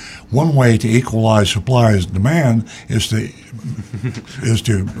 So one way to equalize supply and demand is to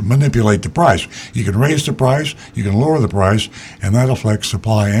manipulate the price. You can raise the price, you can lower the price, and that affects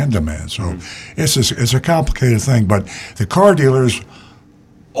supply and demand. So it's a complicated thing. But the car dealers,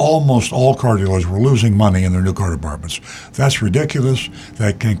 almost all car dealers, were losing money in their new car departments. That's ridiculous.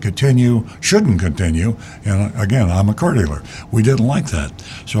 That can continue, shouldn't continue. And again, I'm a car dealer. We didn't like that.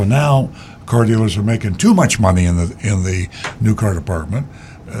 So now car dealers are making too much money in the new car department.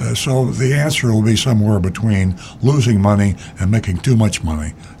 So the answer will be somewhere between losing money and making too much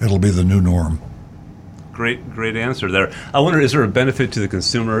money. It'll be the new norm. Great answer there. I wonder, is there a benefit to the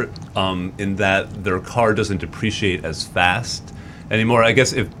consumer in that their car doesn't depreciate as fast anymore? I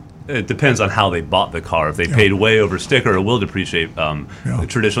guess if it depends on how they bought the car. If they paid way over sticker, it will depreciate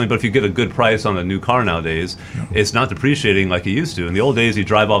traditionally. But if you get a good price on a new car nowadays, it's not depreciating like it used to. In the old days, you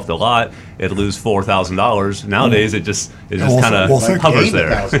drive off the lot, it'd lose $4,000. Nowadays, it just kind of hovers there.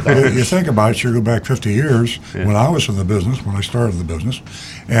 You think about it. You go back 50 years when I was in the business, when I started the business,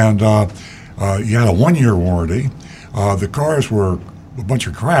 and you had a 1-year warranty. The cars were a bunch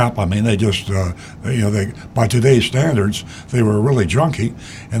of crap. I mean, they just, they by today's standards, they were really junky,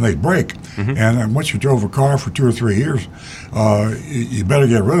 and they'd break. And once you drove a car for 2 or 3 years, you better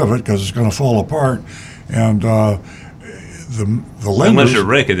get rid of it because it's going to fall apart. And the lenders, unless you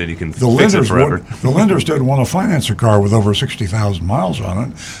wreck it, then you can fix it forever. The lenders didn't want to finance a car with over 60,000 miles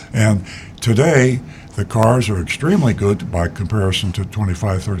on it. And today, the cars are extremely good by comparison to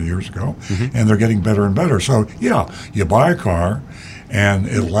 25, 30 years ago, and they're getting better and better. So, you buy a car, and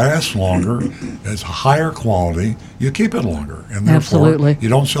it lasts longer, it's higher quality, you keep it longer, and therefore you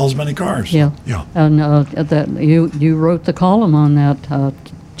don't sell as many cars. Yeah. And that you wrote the column on that,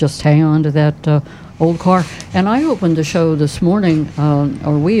 just hang on to that old car. And I opened the show this morning,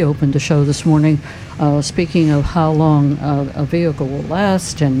 or we opened the show this morning, speaking of how long a vehicle will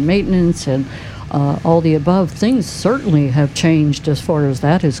last and maintenance and all the above. Things certainly have changed as far as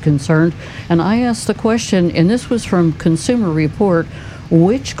that is concerned. And I asked the question, and this was from Consumer Report,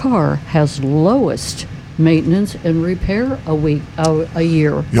 which car has lowest maintenance and repair a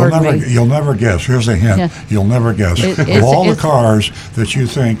year? You'll never guess. Here's a hint. Yeah. You'll never guess. Of all the cars that you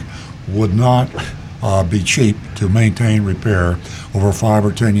think would not be cheap to maintain, repair, over 5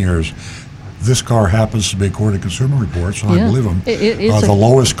 or 10 years. This car happens to be, according to Consumer Reports, and I believe them, the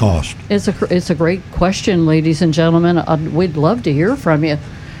lowest cost. It's a great question, ladies and gentlemen. We'd love to hear from you.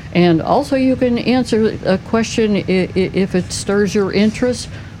 And also you can answer a question if it stirs your interest.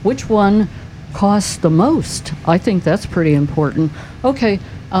 Which one costs the most? I think that's pretty important. Okay,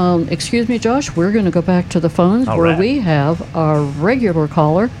 excuse me, Josh, we're going to go back to the phones where we have our regular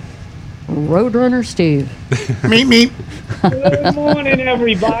caller, Roadrunner Steve. Meep, meep. Good morning,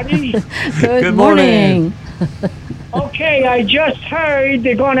 everybody. Good morning. Okay, I just heard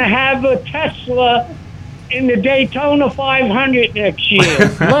they're going to have a Tesla in the Daytona 500 next year.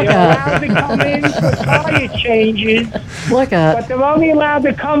 They're allowed to come in for tire changes, but they're only allowed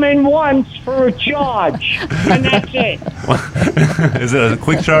to come in once for a charge, and that's it. Is it a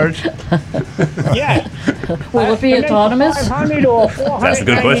quick charge? Yes. Will it be autonomous? 500 or 499 That's a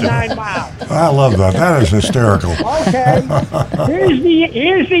good question. miles. I love that. That is hysterical. Okay.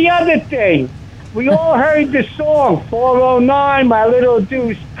 Here's the other thing. We all heard the song 409, My Little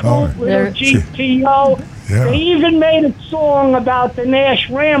Deuce Coupe, Little GTO. Yeah. They even made a song about the Nash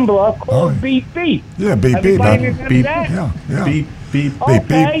Rambler called Beep Beep. Yeah, Beep Beep. Everybody remember that? Yeah. Beep, beep, beep,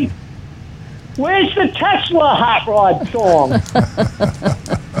 Okay. Where's the Tesla hot rod song?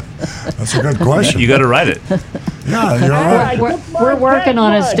 That's a good question. You got to write it. Yeah, you're right. We're working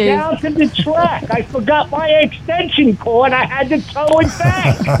on it, Steve. Down to the track. I forgot my extension cord. I had to tow it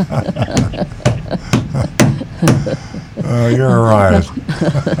back. You're right.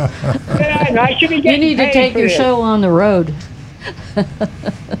 I should be You getting need to paid take for your this. show on the road.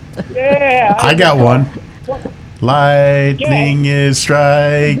 Yeah. I got one. Lightning is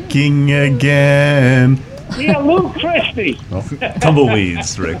striking again. Yeah, Luke Christie.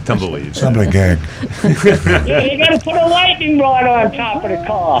 Tumbleweeds, Rick. Tumbleweeds. Somebody gag. Yeah, you got to put a lightning rod on top of the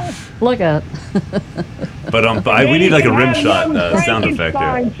car. Look at. But we need like a rim shot sound effect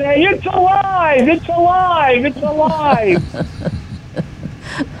here. Say, it's alive! It's alive! It's alive!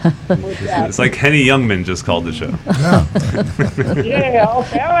 It's like Henny Youngman just called the show. Yeah,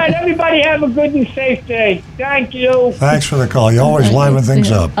 okay. All right, everybody have a good and safe day. Thank you. Thanks for the call. You always liven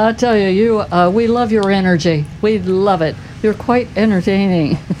things up. I'll tell you, we love your energy. We love it. You're quite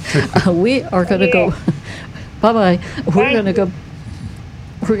entertaining. We are going to go. Bye-bye. We're going to go.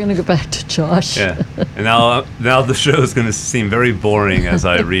 We're going to go back to Josh. Yeah, and now the show is going to seem very boring as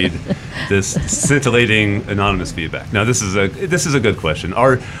I read this scintillating anonymous feedback. Now this is a good question.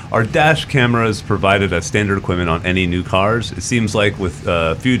 Are dash cameras provided as standard equipment on any new cars? It seems like with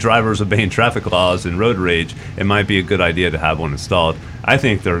few drivers obeying traffic laws and road rage, it might be a good idea to have one installed. I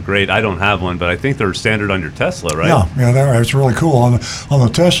think they're great. I don't have one, but I think they're standard on your Tesla, right? Yeah, it's really cool. On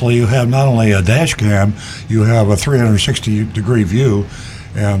the Tesla, you have not only a dash cam, you have a 360-degree view.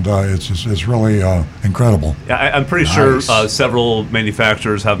 And it's really incredible. Yeah, I'm pretty sure several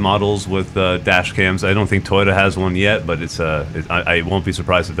manufacturers have models with dash cams. I don't think Toyota has one yet, but I won't be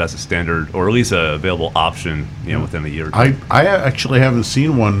surprised if that's a standard or at least a available option, within a year or two. I actually haven't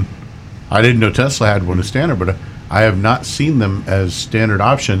seen one. I didn't know Tesla had one as standard, but I have not seen them as standard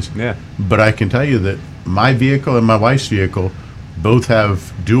options. Yeah. But I can tell you that my vehicle and my wife's vehicle both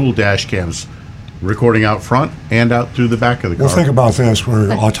have dual dash cams, recording out front and out through the back of the car. Well, think about this: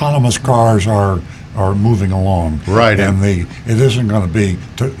 where autonomous cars are moving along, right? And it isn't going to be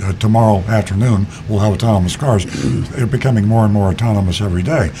tomorrow afternoon. We'll have autonomous cars. They're becoming more and more autonomous every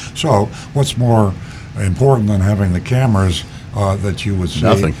day. So, what's more important than having the cameras that you would see?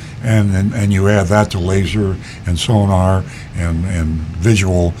 Nothing. And you add that to laser and sonar and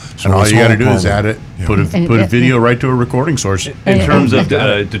visual. So and all you got to do is add it, put a video right to a recording source. In terms of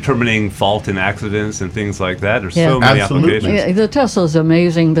determining fault in accidents and things like that, there's so many applications. Yeah, the Tesla's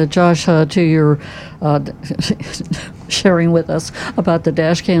amazing, but Josh, to your sharing with us about the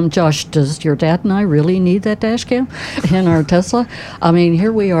dash cam, Josh, does your dad and I really need that dash cam in our Tesla? I mean,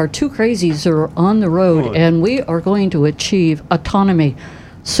 here we are, two crazies are on the road, and we are going to achieve autonomy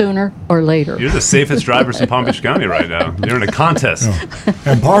sooner or later. You're the safest drivers in Palm Beach County right now. You're in a contest. Yeah.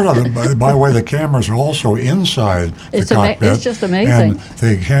 And part of it, by the way, the cameras are also inside the cockpit. It's just amazing. And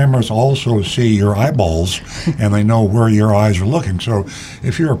the cameras also see your eyeballs, and they know where your eyes are looking. So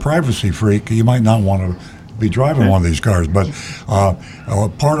if you're a privacy freak, you might not want to be driving one of these cars. But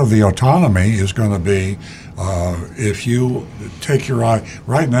part of the autonomy is going to be if you take your eye,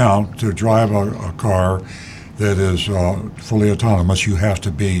 right now, to drive a car that is fully autonomous, you have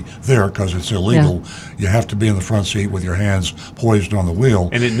to be there because it's illegal. Yeah. You have to be in the front seat with your hands poised on the wheel.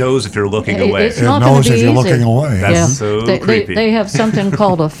 And it knows if you're looking away. It knows if you're looking away. That's so creepy. They have something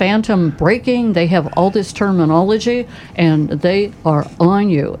called a phantom braking. They have all this terminology, and they are on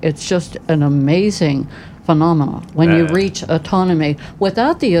you. It's just an amazing phenomena when you reach autonomy.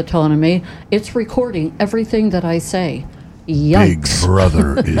 Without the autonomy, it's recording everything that I say. Yikes. Big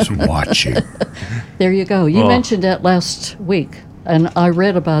Brother is watching. There you go. You mentioned that last week, and I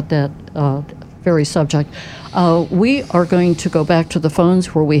read about that very subject. We are going to go back to the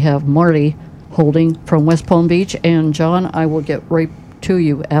phones where we have Marty holding from West Palm Beach, and John, I will get right to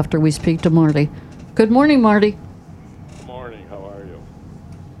you after we speak to Marty. Good morning, Marty. Good morning. How are you?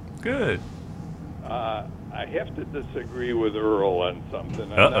 Good. I have to disagree with Earl on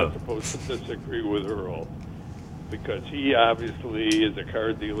something. I'm not supposed to disagree with Earl because he obviously is a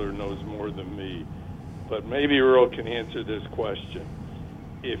car dealer, knows more than me. But maybe Earl can answer this question.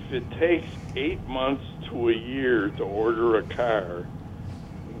 If it takes 8 months to a year to order a car,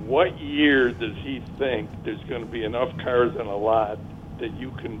 what year does he think there's going to be enough cars in a lot that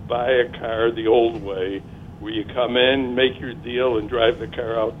you can buy a car the old way, where you come in, make your deal, and drive the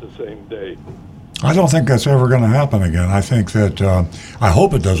car out the same day? I don't think that's ever going to happen again. I think that, I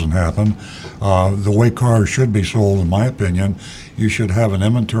hope it doesn't happen. The way cars should be sold, in my opinion, you should have an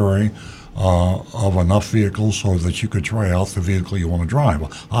inventory of enough vehicles so that you could try out the vehicle you want to drive,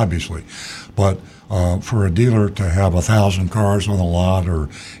 obviously. But for a dealer to have 1,000 cars on the lot, or,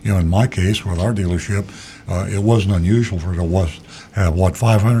 in my case, with our dealership, it wasn't unusual for it to have,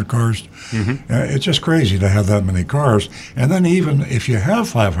 500 cars? Mm-hmm. It's just crazy to have that many cars. And then even if you have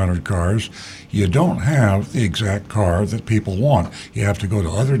 500 cars, you don't have the exact car that people want. You have to go to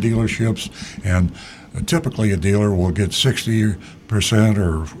other dealerships, and typically a dealer will get 60%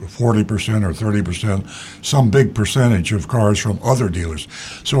 or 40% or 30%, some big percentage of cars from other dealers.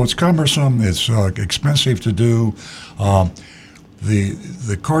 So it's cumbersome, it's expensive to do.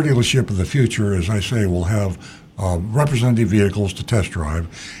 The car dealership of the future, as I say, will have representative vehicles to test drive,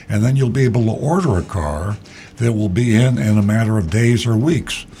 and then you'll be able to order a car that will be in a matter of days or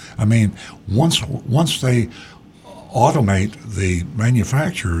weeks. I mean, once they automate the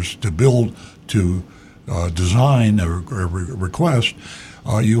manufacturers to build, to design or request,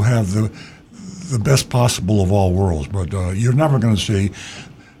 you have the best possible of all worlds. But you're never going to see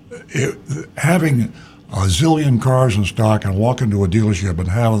having a zillion cars in stock and walk into a dealership and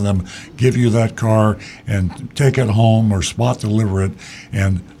having them give you that car and take it home or spot deliver it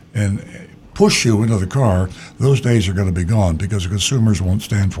and push you into the car. Those days are going to be gone because the consumers won't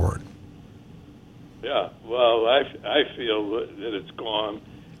stand for it. Yeah, well, I feel that it's gone.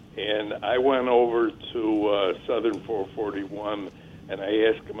 And I went over to Southern 441, and I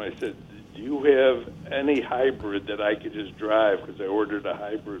asked him, I said, do you have any hybrid that I could just drive? Because I ordered a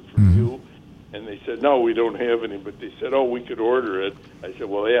hybrid from you. And they said, no, we don't have any. But they said, oh, we could order it. I said,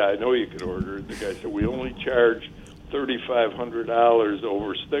 well, yeah, I know you could order it. The guy said, we only charge $3,500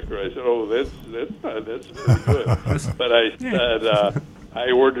 over sticker. I said, oh, that's pretty good. But I said,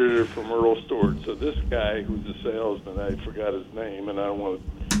 I ordered it from Earl Stuart. So this guy, who's a salesman, I forgot his name, and I don't want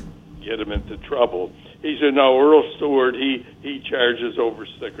to get him into trouble. He said, no, Earl Stewart, he charges over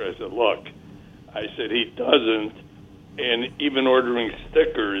sticker. I said, look, he doesn't, and even ordering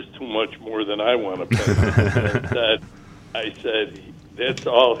sticker is too much more than I want to pay. I said, that's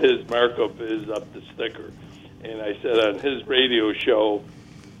all his markup is, up the sticker. And I said, on his radio show,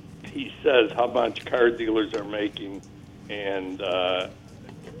 he says how much car dealers are making, and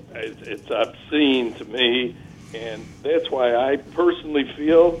it's obscene to me. And that's why I personally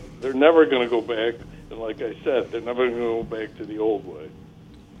feel they're never going to go back. And like I said, they're never going to go back to the old way.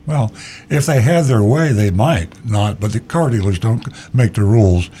 Well, if they had their way, they might not. But the car dealers don't make the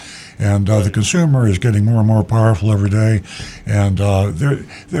rules. And the consumer is getting more and more powerful every day. And we're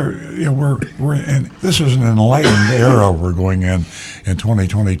in, this is an enlightened era we're going in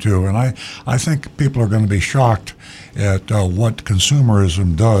 2022. And I think people are going to be shocked at what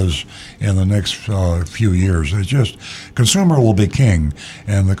consumerism does in the next few years. It's just, consumer will be king,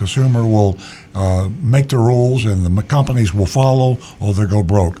 and the consumer will make the rules, and the companies will follow, or they'll go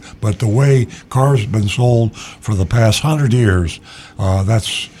broke. But the way cars have been sold for the past 100 years,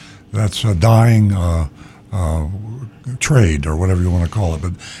 that's a dying trade, or whatever you want to call it.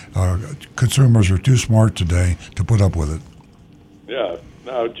 But consumers are too smart today to put up with it. Yeah.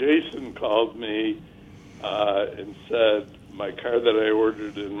 Now, Jason called me and said my car that I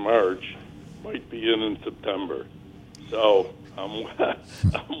ordered in March might be in September. So I'm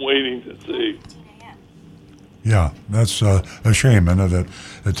waiting to see. Yeah, that's a shame, isn't it?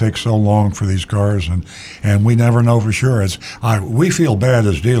 It takes so long for these cars, and we never know for sure. We feel bad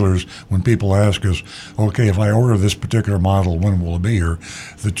as dealers when people ask us, okay, if I order this particular model, when will it be here?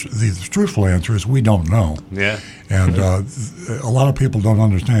 The truthful answer is we don't know. Yeah. And a lot of people don't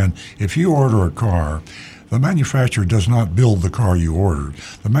understand. If you order a car, the manufacturer does not build the car you ordered.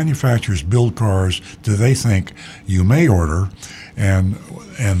 The manufacturers build cars that they think you may order, and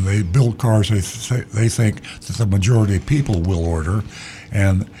they build cars they think that the majority of people will order.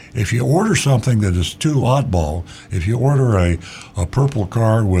 And if you order something that is too oddball, if you order a purple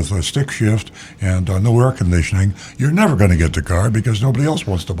car with a stick shift and no air conditioning, you're never going to get the car because nobody else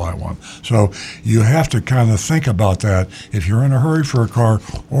wants to buy one. So you have to kind of think about that. If you're in a hurry for a car,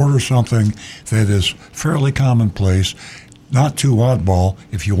 order something that is fairly commonplace, not too oddball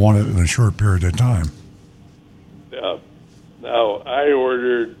if you want it in a short period of time. Yeah. Now, I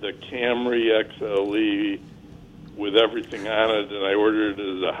ordered the Camry XLE with everything on it, and I ordered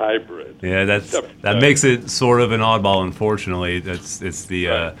it as a hybrid. Yeah, that makes it sort of an oddball. Unfortunately, it's the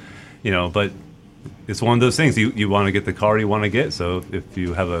right. But it's one of those things. You want to get the car you want to get. So if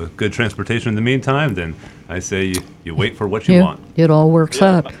you have a good transportation in the meantime, then I say you wait for what you want. It all works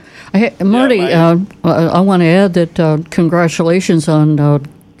out. Marty, I want to add that congratulations on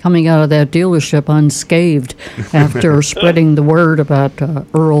coming out of that dealership unscathed after spreading the word about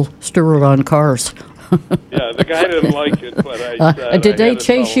Earl Stuart on cars. Yeah, the guy didn't like it, but I said... Did they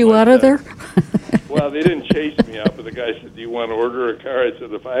chase you out of there? Well, they didn't chase me out, but the guy said, do you want to order a car? I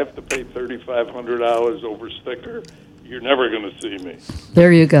said, if I have to pay $3,500 over sticker, you're never going to see me.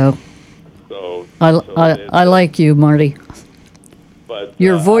 There you go. So I like you, Marty. But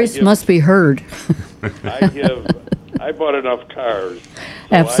your voice must be heard. I bought enough cars. So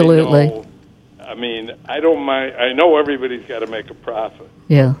Absolutely. I don't mind. I know everybody's got to make a profit.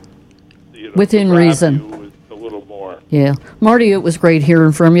 Yeah. Within reason. A little more. Yeah. Marty, it was great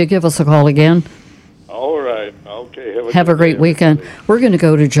hearing from you. Give us a call again. All right. Okay. Have a great weekend. We're going to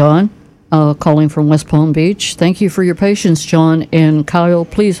go to John, calling from West Palm Beach. Thank you for your patience, John. And Kyle,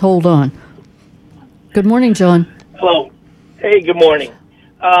 please hold on. Good morning, John. Hello. Hey, good morning.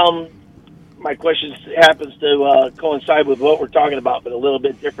 My question happens to coincide with what we're talking about, but a little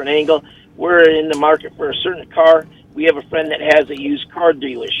bit different angle. We're in the market for a certain car. We have a friend that has a used car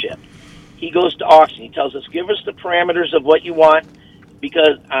dealership. He goes to auction. He tells us, give us the parameters of what you want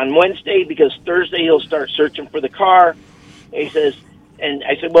because on Wednesday, because Thursday he'll start searching for the car. And he says, and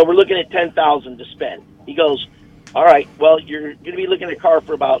I said, well, we're looking at $10,000 to spend. He goes, all right, well, you're going to be looking at a car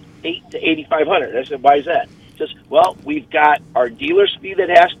for about $8,000 to $8,500. I said, why is that? He says, well, we've got our dealer's fee that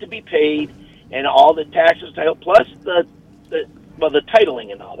has to be paid and all the taxes, plus the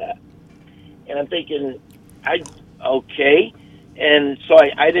titling and all that. And I'm thinking, okay. And so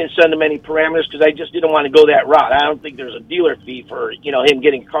I didn't send him any parameters because I just didn't want to go that route. I don't think there's a dealer fee for, him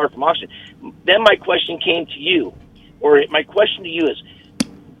getting a car from auction. Then my question came to you, or my question to you is,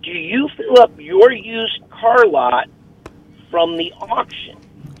 do you fill up your used car lot from the auction?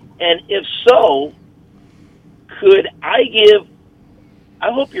 And if so, could I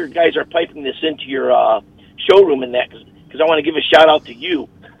hope your guys are piping this into your showroom in that because I want to give a shout out to you,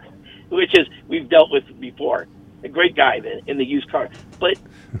 which is we've dealt with before. A great guy in the used car. But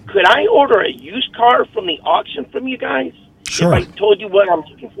could I order a used car from the auction from you guys? Sure. If I told you what I'm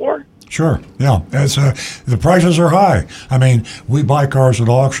looking for? Sure, yeah. The prices are high. We buy cars at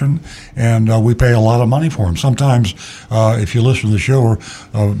auction, and we pay a lot of money for them. Sometimes, if you listen to the show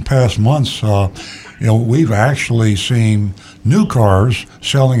past months, we've actually seen new cars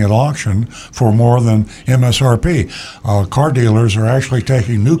selling at auction for more than MSRP. Car dealers are actually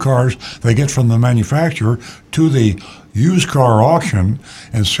taking new cars they get from the manufacturer to the used car auction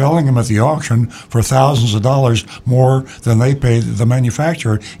and selling them at the auction for thousands of dollars more than they paid the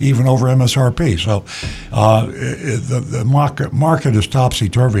manufacturer, even over MSRP. So the market is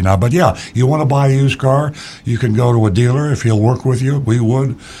topsy-turvy now. But yeah, you want to buy a used car, you can go to a dealer if he'll work with you. We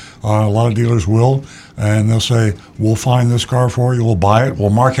would. A lot of dealers will, and they'll say, we'll find this car for you, we'll buy it, we'll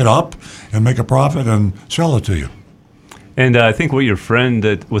mark it up and make a profit and sell it to you. And I think what your friend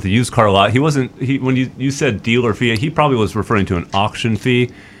with the used car lot, when you said dealer fee, he probably was referring to an auction fee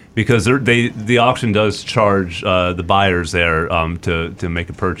because the auction does charge the buyers there to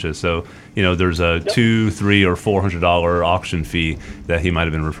make a purchase. So, there's a $200, $300, or $400 auction fee that he might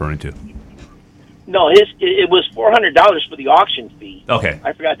have been referring to. No, it was $400 for the auction fee. Okay.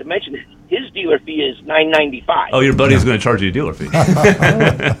 I forgot to mention it. His dealer fee is $995. Oh, your buddy's going to charge you a dealer fee.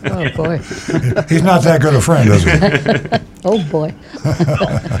 Oh, boy. He's not that good a friend, is he? Oh, boy.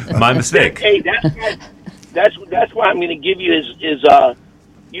 My mistake. Hey, that's why I'm going to give you his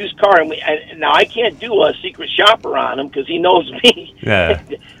used car. And now I can't do a secret shopper on him because he knows me. Yeah.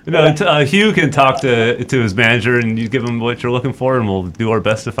 No, Hugh can talk to his manager and you give him what you're looking for, and we'll do our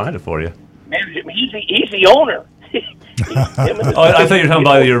best to find it for you. He's the owner. I thought you were talking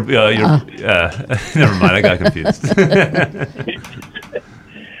about your never mind, I got confused.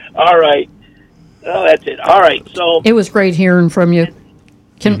 All right. Oh, that's it. All right. So It was great hearing from you.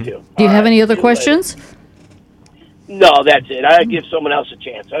 Do you have any other questions? No, that's it. I give someone else a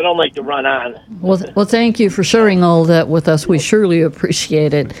chance. I don't like to run on. Well, thank you for sharing all that with us. We surely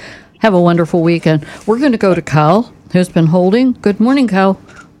appreciate it. Have a wonderful weekend. We're going to go to Kyle, who's been holding. Good morning, Kyle.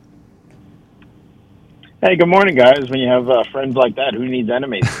 Hey, good morning, guys. When you have friends like that, who needs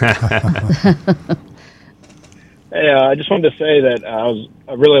enemies? Hey, I just wanted to say that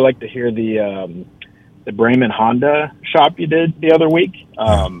I really like to hear the Bremen Honda shop you did the other week.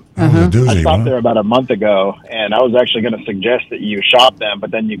 I stopped there about a month ago, and I was actually going to suggest that you shop them,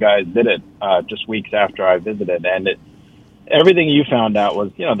 but then you guys did it just weeks after I visited, and everything you found out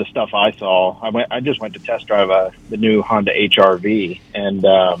was, the stuff I saw. I just went to test drive the new Honda HR-V, and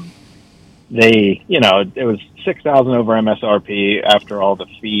it was $6,000 over MSRP after all the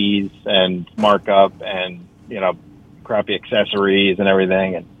fees and markup and crappy accessories and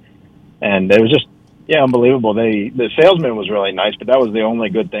everything, and it was just unbelievable. The salesman was really nice, but that was the only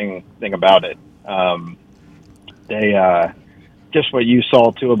good thing about it. They just what you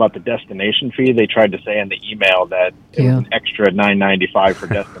saw too about the destination fee. They tried to say in the email that it was an extra $995 for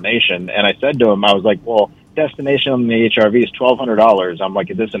destination, and I said to him, I was like, well, destination on the HRV is $1,200. I'm like,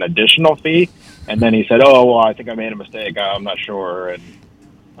 is this an additional fee? And then he said, oh, well, I think I made a mistake. I'm not sure. And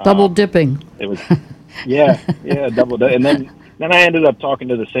double dipping. It was, double dipping. And then I ended up talking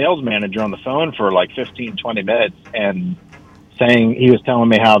to the sales manager on the phone for like 15, 20 minutes and he was telling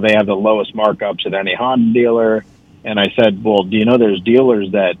me how they have the lowest markups at any Honda dealer. And I said, well, do you know there's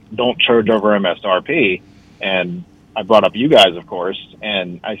dealers that don't charge over MSRP? And I brought up you guys, of course,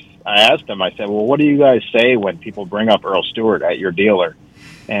 and I asked him, I said, well, what do you guys say when people bring up Earl Stewart at your dealer?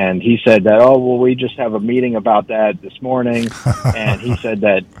 And he said that, oh, well, we just have a meeting about that this morning. And he said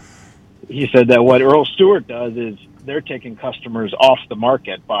that what Earl Stewart does is they're taking customers off the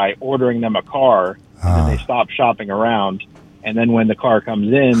market by ordering them a car, and then they stop shopping around. And then when the car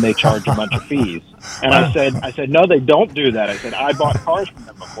comes in, they charge a bunch of fees. And I said, no, they don't do that. I said, I bought cars from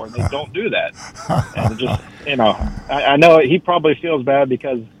them before, and they don't do that. And just, I know he probably feels bad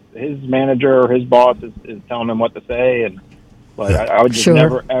because his manager or his boss is telling him what to say. But I would just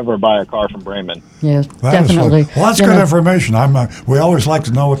never, ever buy a car from Bremen. Yes, definitely. Well, that's good information. We always like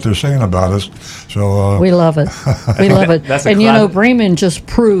to know what they're saying about us. So we love it. We love it. And, Bremen just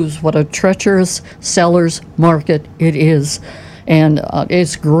proves what a treacherous seller's market it is. And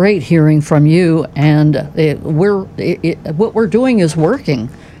it's great hearing from you. And what we're doing is working.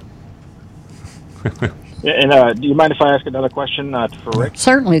 And do you mind if I ask another question for Rick?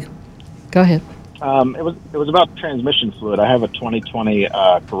 Certainly. Go ahead. It was about transmission fluid. I have a 2020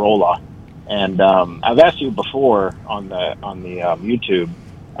 Corolla, and I've asked you before on the YouTube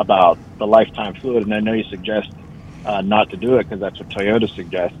about the lifetime fluid, and I know you suggest not to do it because that's what Toyota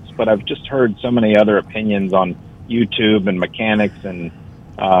suggests. But I've just heard so many other opinions on YouTube and mechanics, and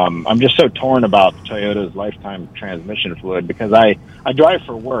I'm just so torn about Toyota's lifetime transmission fluid because I drive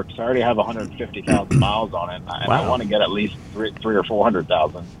for work, so I already have 150,000 miles on it, and I want to get at least 300,000 or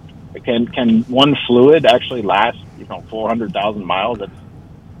 400,000. Can one fluid actually last 400,000 miles?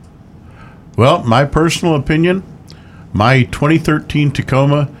 Well, my personal opinion, my 2013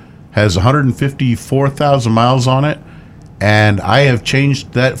 Tacoma has 154,000 miles on it, and I have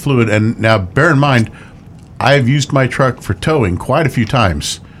changed that fluid. And now, bear in mind, I have used my truck for towing quite a few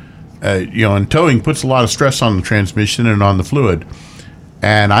times. And towing puts a lot of stress on the transmission and on the fluid.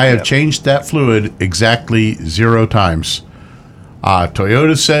 And I have changed that fluid exactly 0 times.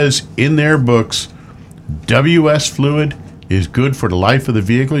 Toyota says in their books, WS fluid is good for the life of the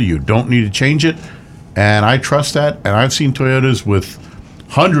vehicle. You don't need to change it. And I trust that. And I've seen Toyotas with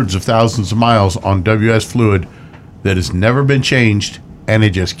hundreds of thousands of miles on WS fluid that has never been changed, and it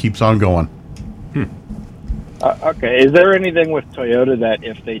just keeps on going. Okay. Is there anything with Toyota that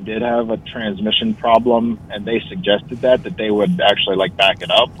if they did have a transmission problem and they suggested that they would actually back it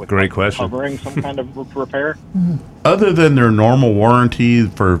up with covering some kind of repair? Other than their normal warranty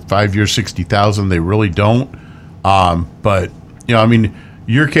for 5 years, 60,000, they really don't. But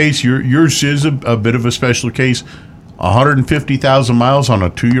your case, yours is a bit of a special case. 150,000 miles on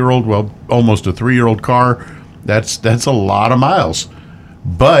a 2-year-old, well, almost a 3-year-old car. That's a lot of miles.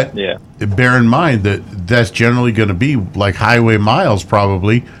 But bear in mind that's generally going to be like highway miles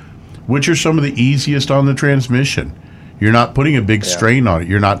probably, which are some of the easiest on the transmission. You're not putting a big strain on it.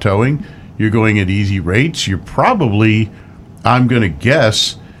 You're not towing. You're going at easy rates. You're probably, I'm going to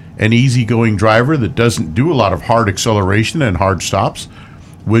guess, an easygoing driver that doesn't do a lot of hard acceleration and hard stops,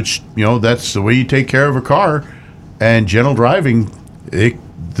 which, that's the way you take care of a car. And gentle driving,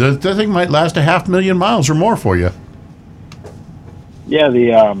 the thing might last 500,000 miles or more for you. Yeah,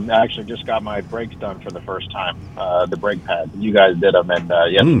 I actually just got my brakes done for the first time. The brake pads. You guys did them, and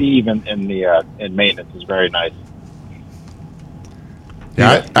Steve in maintenance is very nice.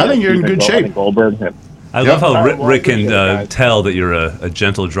 Yeah, I think you're in good shape. Goldberg. I love how Rick can tell that you're a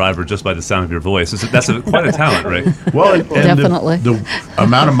gentle driver just by the sound of your voice. That's quite a talent, Rick. Well, and Definitely. The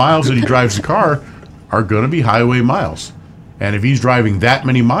amount of miles that he drives the car are going to be highway miles. And if he's driving that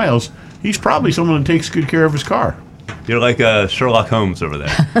many miles, he's probably someone that takes good care of his car. You're like Sherlock Holmes over there.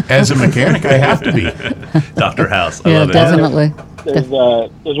 As a mechanic, I have to be. Dr. House. I Yeah, love it. definitely. There's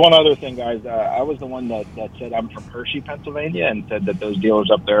one other thing, guys. I was the one that said I'm from Hershey, Pennsylvania, and said that those dealers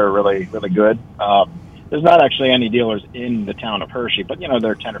up there are really, really good. There's not actually any dealers in the town of Hershey, but,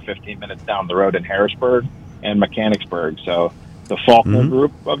 they're 10 or 15 minutes down the road in Harrisburg and Mechanicsburg. So the Faulkner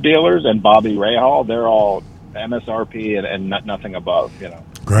group of dealers and Bobby Rahal, they're all MSRP and nothing above,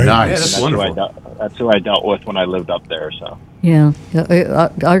 Great. Nice. Yeah, that's wonderful. That's who I dealt with when I lived up there. So Yeah,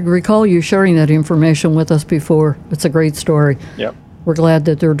 I recall you sharing that information with us before. It's a great story. Yep. We're glad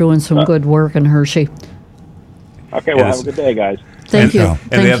that they're doing some good work in Hershey. Okay, well, have a good day, guys. Thank you. And Thank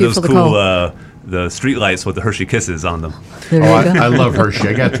they have you those for the cool call. the street lights with the Hershey Kisses on them. There you go. I love Hershey.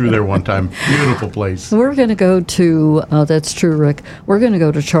 I got through there one time. Beautiful place. So we're going to go to, that's true, Rick. We're going to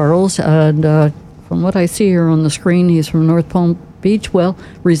go to Charles, and from what I see here on the screen, he's from North Palm Beach,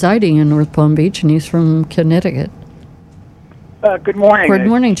 residing in North Palm Beach, and he's from Connecticut. Good morning. Good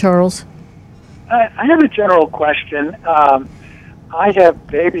morning, Charles. I have a general question. I have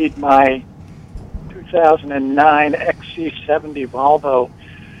babied my 2009 XC70 Volvo,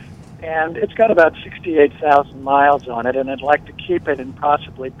 and it's got about 68,000 miles on it, and I'd like to keep it and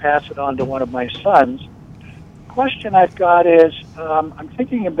possibly pass it on to one of my sons. The question I've got is, I'm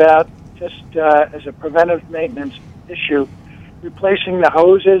thinking about just as a preventive maintenance issue, replacing the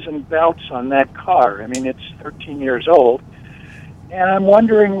hoses and belts on that car. I mean, it's 13 years old. And I'm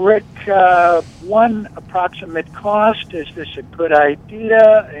wondering, Rick, one, approximate cost, is this a good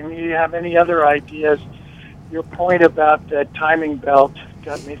idea? And do you have any other ideas? Your point about the timing belt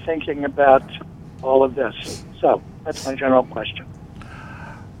got me thinking about all of this. So that's my general question.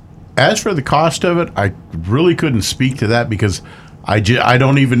 As for the cost of it, I really couldn't speak to that because I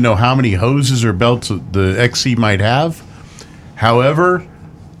don't even know how many hoses or belts the XC might have. However,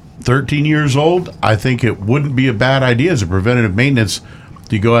 13 years old, I think it wouldn't be a bad idea as a preventative maintenance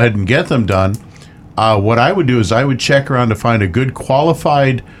to go ahead and get them done. What I would do is I would check around to find a good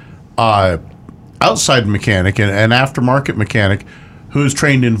qualified outside mechanic and an aftermarket mechanic who's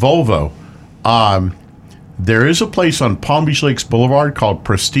trained in Volvo. There is a place on Palm Beach Lakes Boulevard called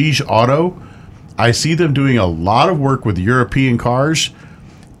Prestige Auto. I see them doing a lot of work with European cars.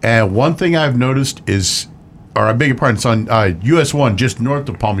 And one thing I've noticed is, or I beg your pardon, it's on US 1, just north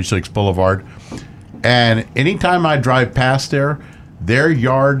of Palm Beach Lakes Boulevard. And anytime I drive past there, their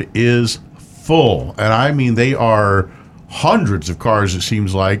yard is full. And I mean, they are hundreds of cars, it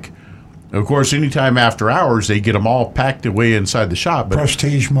seems like. Of course, anytime after hours, they get them all packed away inside the shop. But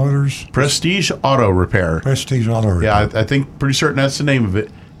Prestige Motors? Prestige Auto Repair. Prestige Auto Repair. Yeah, I think pretty certain that's the name of it.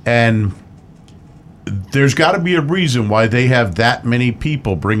 And there's got to be a reason why they have that many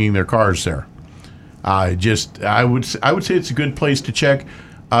people bringing their cars there. I would say it's a good place to check.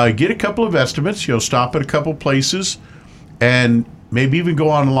 Get a couple of estimates. Stop at a couple places, and maybe even go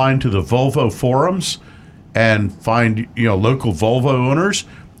online to the Volvo forums and find local Volvo owners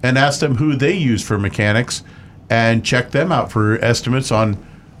and ask them who they use for mechanics, and check them out for estimates on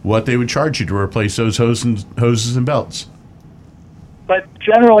what they would charge you to replace those hoses and belts. But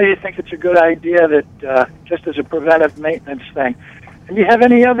generally, you think it's a good idea that just as a preventive maintenance thing. And do you have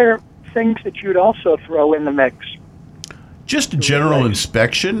any other things that you'd also throw in the mix? Just a general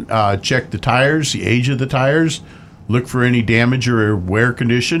inspection. Check the tires, the age of the tires, look for any damage or wear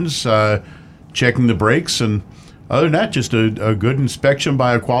conditions, checking the brakes, and other than that, just a good inspection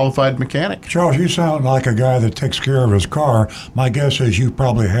by a qualified mechanic. Charles, you sound like a guy that takes care of his car. My guess is you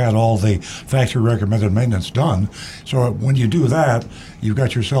probably had all the factory recommended maintenance done. So when you do that, you've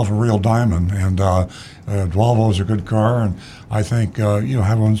got yourself a real diamond. And Volvo's a good car, and I think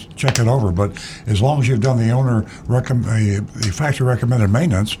have one check it over. But as long as you've done the factory recommended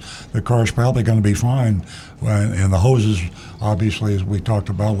maintenance, the car's probably going to be fine. And the hoses, obviously, as we talked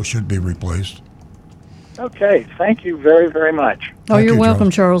about, should be replaced. Okay, thank you very, very much. You're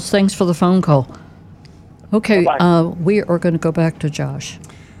welcome, Charles. Thanks for the phone call. Okay, we are going to go back to Josh.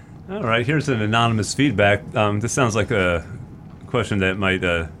 All right, here's an anonymous feedback. This sounds like a question that might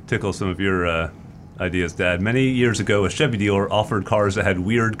tickle some of your ideas, Dad. Many years ago, a Chevy dealer offered cars that had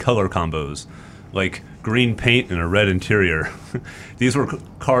weird color combos, like green paint and a red interior. These were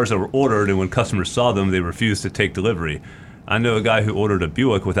cars that were ordered, and when customers saw them, they refused to take delivery. I know a guy who ordered a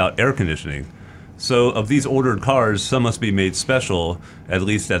Buick without air conditioning. So of these ordered cars, some must be made special, at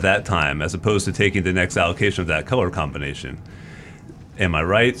least at that time, as opposed to taking the next allocation of that color combination. Am I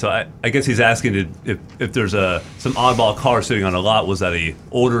right? So I guess he's asking if there's some oddball car sitting on a lot, was that a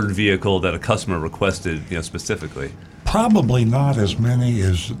ordered vehicle that a customer requested, specifically? Probably not as many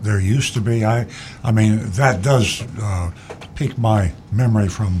as there used to be. I mean, that does pique my memory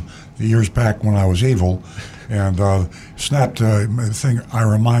from the years back when I was evil, and snapped thing I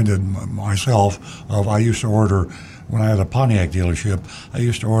reminded myself of. I used to order, when I had a Pontiac dealership, I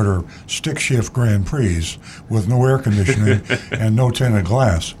used to order stick shift Grand Prix with no air conditioning and no tinted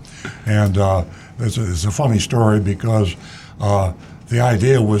glass. And it's a funny story because the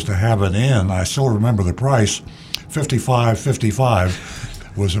idea was to have it in. I still remember the price,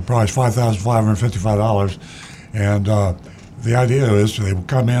 $55.55 was the price, $5,555. And the idea is they would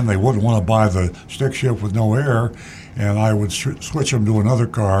come in, they wouldn't want to buy the stick shift with no air, and I would switch them to another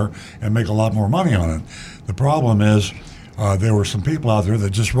car and make a lot more money on it. The problem is there were some people out there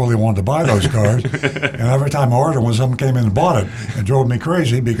that just really wanted to buy those cars, and every time I ordered one, someone came in and bought it and drove me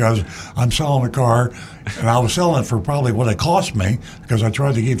crazy because I'm selling a car, and I was selling it for probably what it cost me because I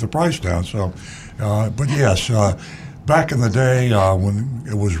tried to keep the price down. So, but yes, back in the day when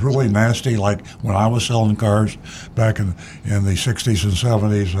it was really nasty, like when I was selling cars back in the 60s and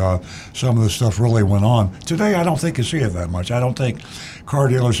 70s, some of the stuff really went on. Today, I don't think you see it that much. I don't think car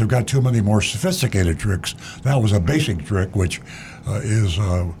dealers have got too many more sophisticated tricks. That was a basic trick, which is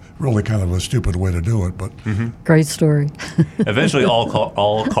really kind of a stupid way to do it. But Great story. Eventually,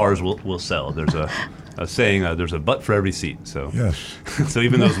 all cars will sell. There's a saying, there's a butt for every seat. So yes. So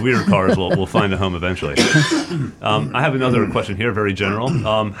even those weird cars will find a home eventually. I have another question here, very general.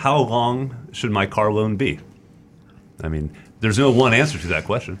 How long should my car loan be? I mean, there's no one answer to that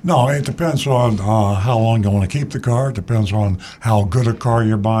question. No, it depends on how long you want to keep the car. It depends on how good a car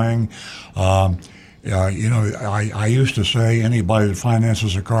you're buying. I used to say anybody that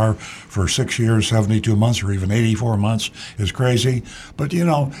finances a car for 6 years, 72 months, or even 84 months is crazy. But,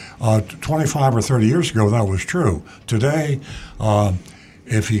 25 or 30 years ago, that was true. Today,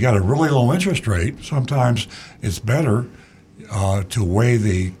 if you got a really low interest rate, sometimes it's better to weigh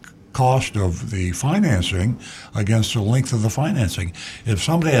the cost of the financing against the length of the financing. If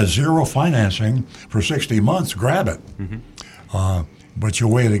somebody has zero financing for 60 months, grab it. But you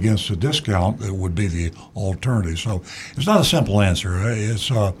weigh it against the discount, that would be the alternative. So it's not a simple answer. It's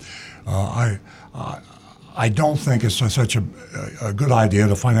I don't think it's such a good idea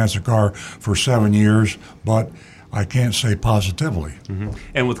to finance a car for 7 years, but I can't say positively.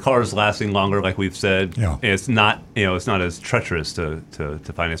 And with cars lasting longer, like we've said, it's not as treacherous to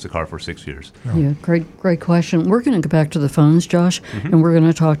finance a car for 6 years. Yeah, great question. We're going to go back to the phones, Josh, and we're going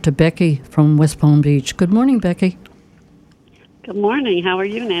to talk to Becky from West Palm Beach. Good morning, Becky. Good morning. How are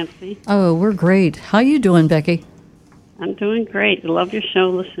you, Nancy? Oh, we're great. How you doing, Becky? I'm doing great. I love your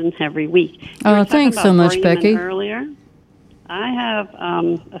show. Listen every week. Thanks so much, Bremen Becky. Earlier, I have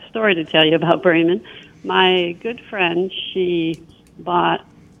a story to tell you about Bremen. My good friend, she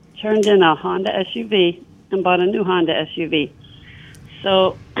turned in a Honda SUV and bought a new Honda SUV.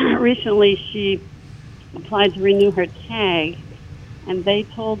 So recently she applied to renew her tag, and they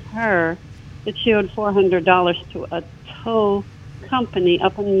told her that she owed $400 to a tow company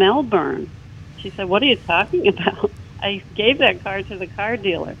up in Melbourne. She said, "What are you talking about? I gave that car to the car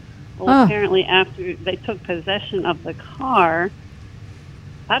dealer." Well, apparently after they took possession of the car,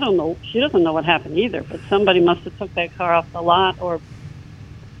 I don't know, she doesn't know what happened either, but somebody must have took that car off the lot, or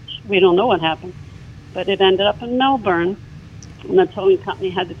we don't know what happened. But it ended up in Melbourne, and the towing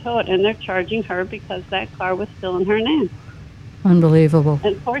company had to tow it, and they're charging her because that car was still in her name. Unbelievable.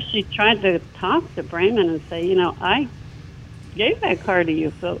 And of course, she tried to talk to Bremen and say, I gave that car to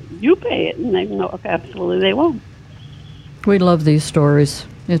you, so you pay it. And they know, absolutely, they won't. We love these stories.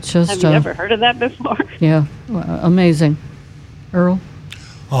 It's just. Have you ever heard of that before? Yeah, amazing. Earl?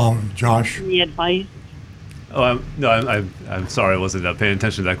 Josh? Any advice? Oh, I'm sorry, I wasn't paying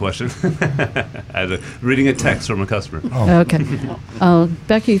attention to that question. I was reading a text from a customer. Okay.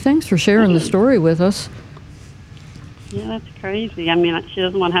 Becky, thanks for sharing the story with us. Yeah, that's crazy. I mean, she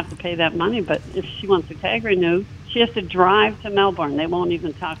doesn't want to have to pay that money, but if she wants her tag renewed, she has to drive to Melbourne. They won't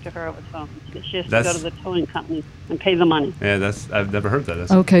even talk to her over the phone. She has to go to the towing company and pay the money. Yeah, I've never heard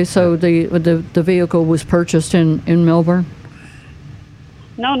that. Okay, so the vehicle was purchased in Melbourne?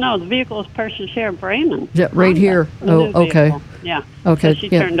 No, the vehicle was purchased here in Bremen. Yeah, right here. Oh, okay. Vehicle. Yeah. Okay. So she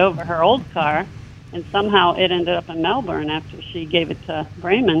turned over her old car, and somehow it ended up in Melbourne after she gave it to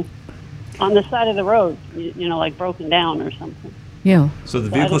Bremen on the side of the road, like broken down or something. Yeah. So the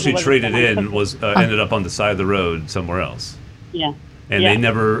vehicle she traded in was ended up on the side of the road somewhere else. Yeah. And they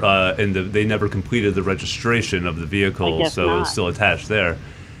never completed the registration of the vehicle, so it's still attached there.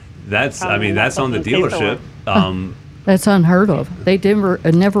 That's that's on the dealership. That's unheard of. They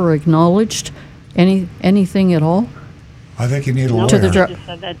never acknowledged anything at all. I think you need a lawyer. Just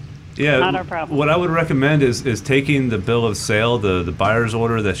said that. Yeah, not our problem. What I would recommend is taking the bill of sale, the buyer's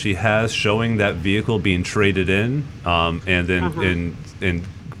order that she has, showing that vehicle being traded in, and then and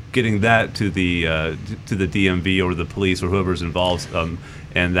getting that to the DMV or the police or whoever's involved,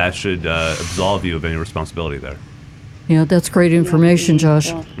 and that should absolve you of any responsibility there. Yeah, that's great information,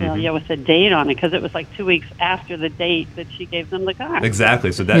 Josh. Yeah, with the date on it, because it was like 2 weeks after the date that she gave them the car.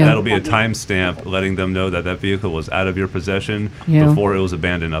 Exactly. So that'll be a timestamp letting them know that vehicle was out of your possession before it was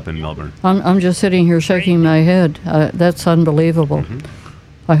abandoned up in Melbourne. I'm just sitting here shaking my head. That's unbelievable.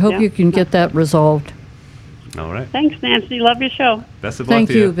 I hope you can get that resolved. All right. Thanks, Nancy. Love your show. Best of luck Thank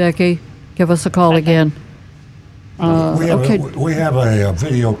to you, Becky. Give us a call again. We have a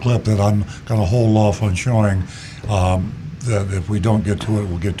video clip that I'm going to hold off on showing. That if we don't get to it,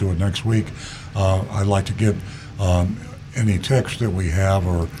 we'll get to it next week. I'd like to get any text that we have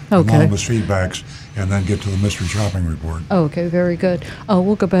or anonymous feedbacks, and then get to the mystery shopping report. Okay, very good.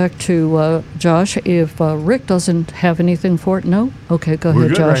 We'll go back to Josh. If Rick doesn't have anything for it, no? Okay, go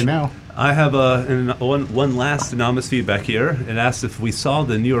ahead, Josh. Josh. Right now. I have one last anonymous feedback here. It asks if we saw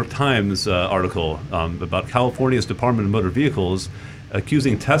the New York Times article about California's Department of Motor Vehicles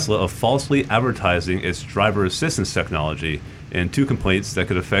accusing Tesla of falsely advertising its driver assistance technology in 2 complaints that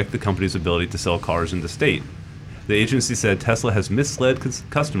could affect the company's ability to sell cars in the state. The agency said Tesla has misled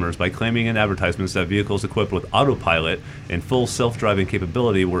customers by claiming in advertisements that vehicles equipped with autopilot and full self-driving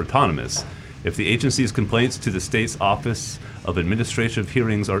capability were autonomous. If the agency's complaints to the state's Office of Administrative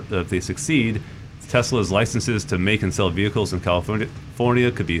Hearings if they succeed, Tesla's licenses to make and sell vehicles in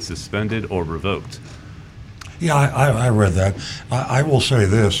California could be suspended or revoked. Yeah, I read that. I will say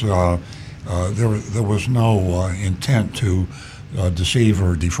this: there was no intent to deceive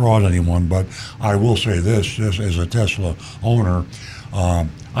or defraud anyone. But I will say this, just as a Tesla owner,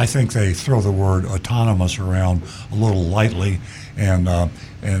 I think they throw the word autonomous around a little lightly, and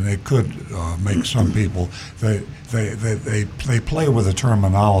it could make some people they play with the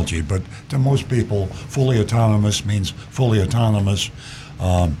terminology. But to most people, fully autonomous means fully autonomous.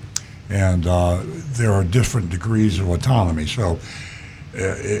 And there are different degrees of autonomy. So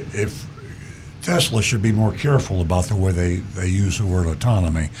if Tesla should be more careful about the way they use the word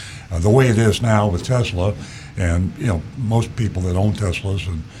autonomy. The way it is now with Tesla, and most people that own Teslas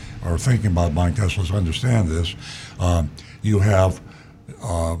and are thinking about buying Teslas understand this, you have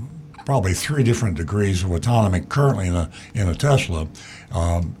probably 3 different degrees of autonomy currently in a Tesla.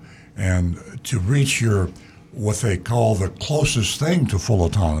 And to reach what they call the closest thing to full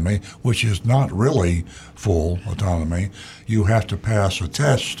autonomy, which is not really full autonomy, you have to pass a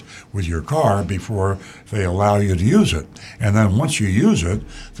test with your car before they allow you to use it. And then once you use it,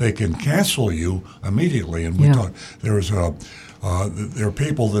 they can cancel you immediately. And there are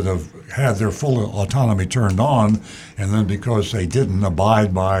people that have had their full autonomy turned on, and then because they didn't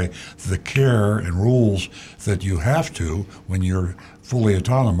abide by the care and rules that you have to when you're fully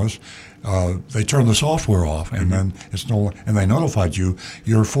autonomous, they turn the software off, and then and they notified you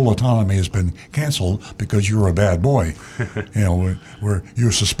your full autonomy has been canceled because you're a bad boy. Where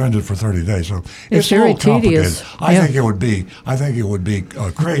you're suspended for 30 days. So it's very tedious. I Yeah. think it would be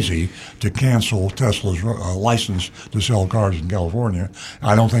crazy to cancel Tesla's license to sell cars in California.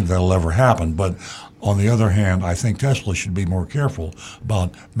 I don't think that'll ever happen, but. On the other hand, I think Tesla should be more careful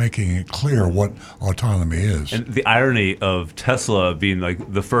about making it clear what autonomy is. And the irony of Tesla being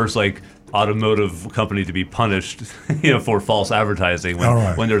like the first automotive company to be punished, for false advertising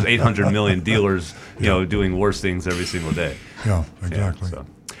when there's 800 million dealers, doing worse things every single day. Yeah, exactly.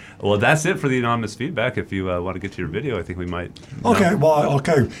 Well, that's it for the anonymous feedback. If you want to get to your video, I think we might.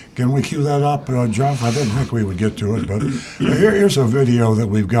 Okay, Can we cue that up, John? I didn't think we would get to it, but here's a video that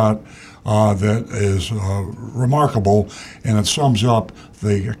we've got that is remarkable, and it sums up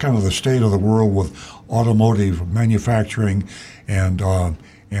the kind of the state of the world with automotive manufacturing and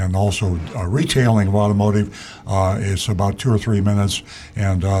also retailing of automotive. It's about 2 or 3 minutes,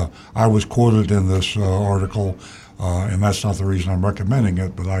 and I was quoted in this article. And that's not the reason I'm recommending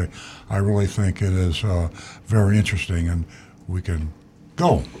it, but I really think it is very interesting, and we can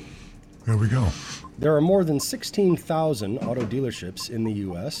go. Here we go. There are more than 16,000 auto dealerships in the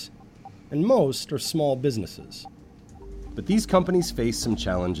U.S., and most are small businesses. But these companies face some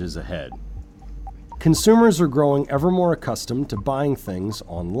challenges ahead. Consumers are growing ever more accustomed to buying things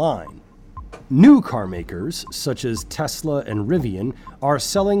online. New car makers, such as Tesla and Rivian, are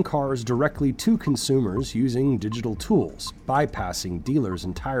selling cars directly to consumers using digital tools, bypassing dealers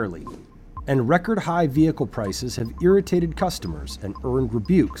entirely. And record-high vehicle prices have irritated customers and earned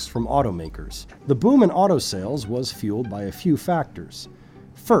rebukes from automakers. The boom in auto sales was fueled by a few factors.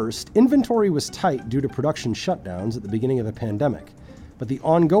 First, inventory was tight due to production shutdowns at the beginning of the pandemic, but the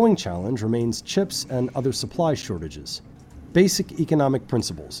ongoing challenge remains chips and other supply shortages. Basic economic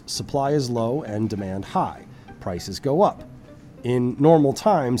principles: supply is low and demand high. Prices go up. In normal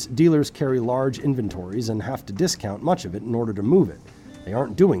times, dealers carry large inventories and have to discount much of it in order to move it. They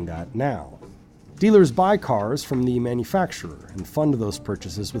aren't doing that now. Dealers buy cars from the manufacturer and fund those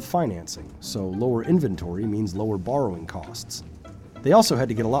purchases with financing, so lower inventory means lower borrowing costs. They also had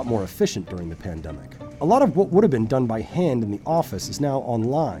to get a lot more efficient during the pandemic. A lot of what would have been done by hand in the office is now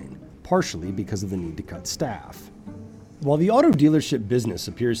online, partially because of the need to cut staff. While the auto dealership business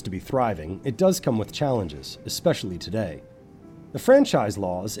appears to be thriving, it does come with challenges, especially today. The franchise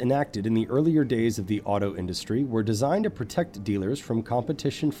laws enacted in the earlier days of the auto industry were designed to protect dealers from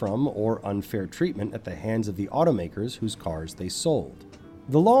competition from or unfair treatment at the hands of the automakers whose cars they sold.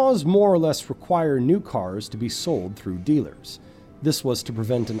 The laws more or less require new cars to be sold through dealers. This was to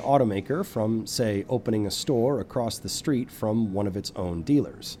prevent an automaker from, say, opening a store across the street from one of its own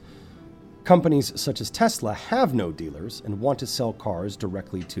dealers. Companies such as Tesla have no dealers and want to sell cars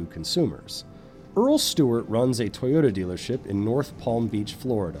directly to consumers. Earl Stuart runs a Toyota dealership in North Palm Beach,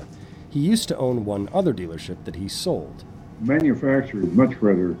 Florida. He used to own one other dealership that he sold. Manufacturers much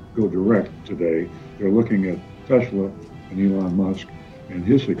rather go direct today. They're looking at Tesla and Elon Musk and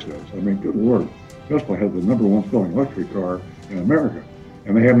his success. I mean, good Lord, Tesla has the #1 selling electric car in America,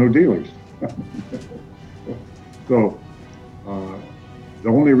 and they have no dealers. So, the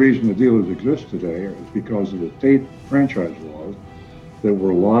only reason the dealers exist today is because of the state franchise laws that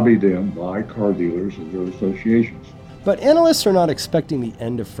were lobbied in by car dealers and their associations. But analysts are not expecting the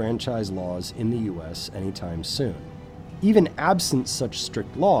end of franchise laws in the U.S. anytime soon. Even absent such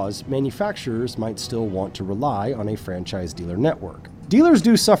strict laws, manufacturers might still want to rely on a franchise dealer network. Dealers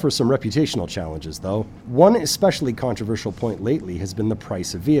do suffer some reputational challenges, though. One especially controversial point lately has been the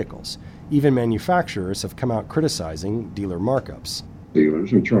price of vehicles. Even manufacturers have come out criticizing dealer markups.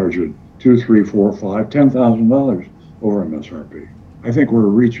 Dealers are charging $2,000, $3,000, $4,000, $5,000, $10,000 over MSRP. I think we're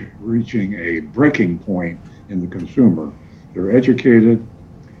reaching a breaking point in the consumer. They're educated,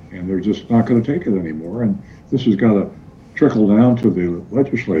 and they're just not going to take it anymore. And this has got to trickle down to the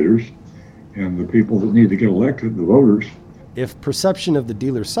legislators and the people that need to get elected, the voters. If perception of the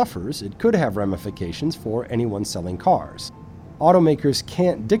dealer suffers, it could have ramifications for anyone selling cars. Automakers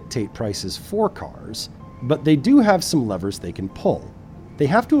can't dictate prices for cars, but they do have some levers they can pull. They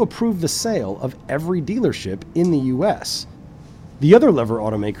have to approve the sale of every dealership in the U.S. The other lever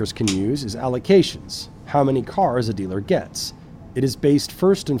automakers can use is allocations, how many cars a dealer gets. It is based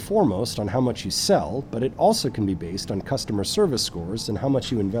first and foremost on how much you sell, but it also can be based on customer service scores and how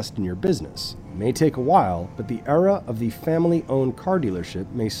much you invest in your business. It may take a while, but the era of the family-owned car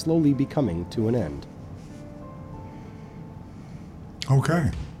dealership may slowly be coming to an end.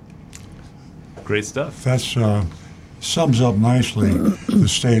 Okay. Great stuff. That sums up nicely the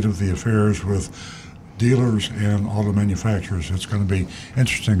state of the affairs with dealers and auto manufacturers. It's going to be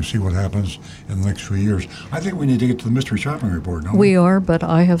interesting to see what happens in the next few years. I think we need to get to the mystery shopping report, don't we? We are, but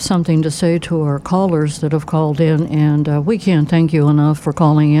I have something to say to our callers that have called in, and we can't thank you enough for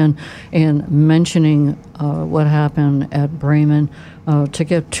calling in and mentioning what happened at Bremen. To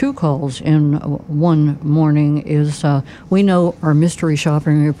get 2 calls in one morning is, we know our mystery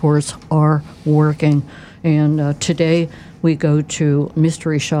shopping reports are working, and today we go to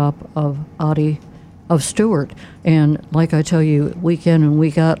Mystery Shop of Audi of Stuart. And like I tell you, week in and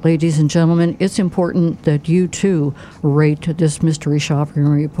week out, ladies and gentlemen, it's important that you too rate this mystery shopping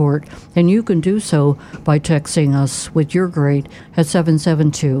report. And you can do so by texting us with your grade at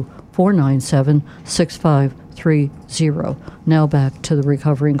 772-497-6530. Now back to the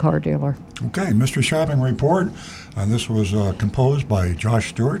recovering car dealer. Okay, mystery shopping report. This was composed by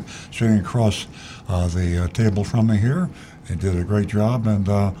Josh Stewart, sitting across the table from me here. He did a great job, and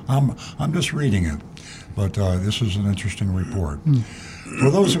I'm just reading it. But this is an interesting report. For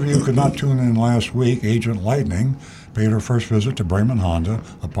those of you who could not tune in last week, Agent Lightning paid her first visit to Bremen Honda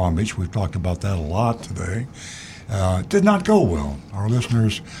of Palm Beach. We've talked about that a lot today. Did not go well. Our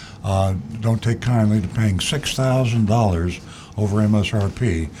listeners don't take kindly to paying $6,000 over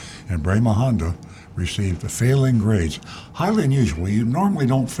MSRP, and Bremen Honda received failing grades. Highly unusual. You normally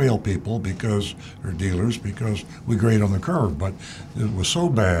don't fail people because they're dealers, because we grade on the curve, but it was so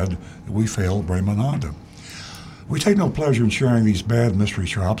bad that we failed Bremen Honda. We take no pleasure in sharing these bad mystery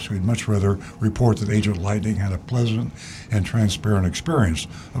shops. We'd much rather report that Agent Lightning had a pleasant and transparent experience.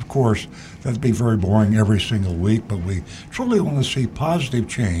 Of course, that'd be very boring every single week, but we truly want to see positive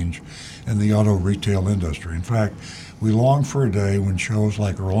change in the auto retail industry. In fact, we long for a day when shows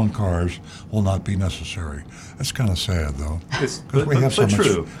like Earl and Cars will not be necessary. That's kind of sad, though, because we have so much.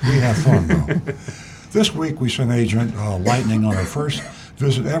 True. We have fun, though. This week, we sent Agent Lightning on our first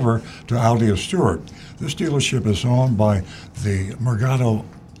visit ever to Audi of Stuart. This dealership is owned by the Mercado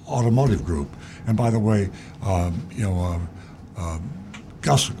Automotive Group. And by the way,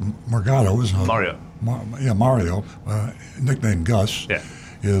 Gus Mercado is Mario. Mario, nicknamed Gus,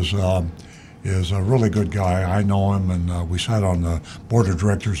 is a really good guy. I know him, and we sat on the board of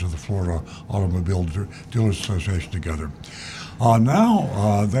directors of the Florida Automobile Dealers Association together.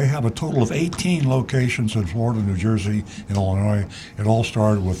 Now they have a total of 18 locations in Florida, New Jersey, and Illinois. It all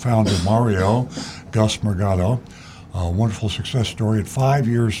started with founder Mario, Gus Mercado. A wonderful success story. At 5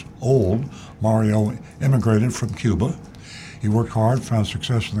 years old, Mario immigrated from Cuba. He worked hard, found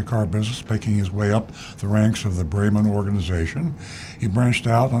success in the car business, making his way up the ranks of the Bremen organization. He branched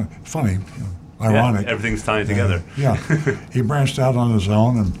out, funny, ironic. Yeah, everything's tying together. He branched out on his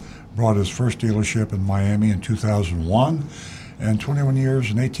own and brought his first dealership in Miami in 2001. And 21 years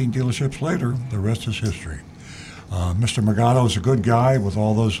and 18 dealerships later, the rest is history. Mr. Mercado is a good guy with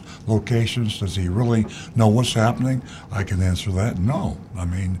all those locations. Does he really know what's happening? I can answer that, no. I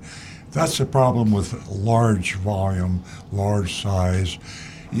mean, that's the problem with large volume, large size.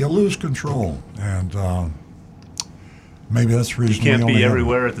 You lose control, and maybe that's the reason you can't be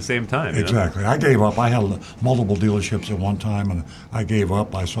everywhere at the same time. Exactly. I gave up. I had multiple dealerships at one time, and I gave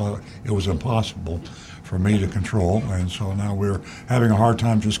up. I saw it was impossible for me to control, and so now we're having a hard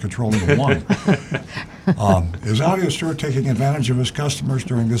time just controlling one. Is Audi of Stuart taking advantage of his customers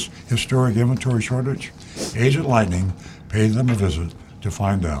during this historic inventory shortage? Agent Lightning paid them a visit to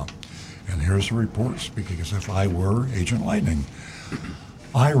find out. And here's the report, speaking as if I were Agent Lightning.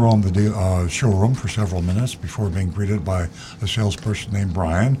 I roamed the showroom for several minutes before being greeted by a salesperson named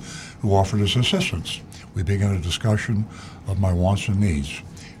Brian, who offered his assistance. We began a discussion of my wants and needs.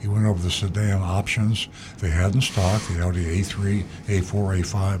 He went over the sedan options they had in stock, the Audi A3, A4,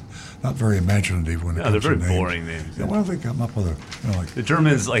 A5. Not very imaginative when it comes to names. They're very boring names. Yeah, why don't they come up with like... The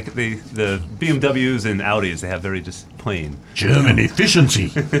Germans, like the BMWs and Audis, they have very just plain. German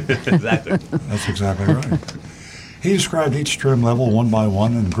efficiency. Exactly. That's exactly right. He described each trim level one by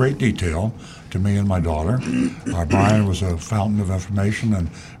one in great detail to me and my daughter. Brian was a fountain of information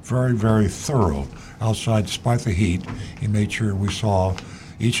and very, very thorough. Outside, despite the heat, he made sure we saw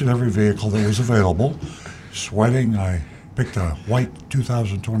each and every vehicle that was available. Sweating, I picked a white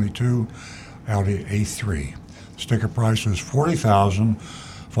 2022 Audi A3. Sticker price was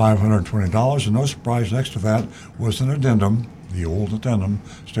 $40,520, and no surprise, next to that was an addendum, the old addendum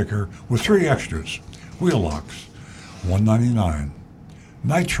sticker, with 3 extras. Wheel locks, $199.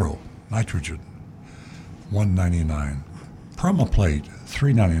 Nitrogen, $199. Permaplate,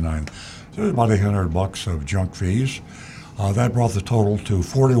 $399. So about $800 of junk fees. That brought the total to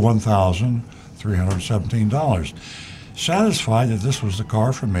 $41,317. Satisfied that this was the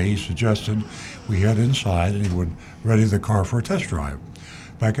car for me, he suggested we head inside and he would ready the car for a test drive.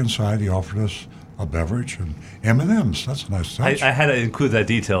 Back inside, he offered us a beverage and M&Ms. That's a nice touch. I had to include that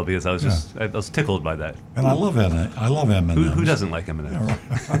detail because I was I was tickled by that. And I love M&Ms. Who doesn't like M&Ms? Yeah, right.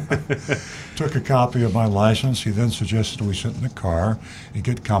 Took a copy of my license. He then suggested we sit in the car and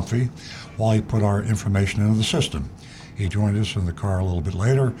get comfy while he put our information into the system. He joined us in the car a little bit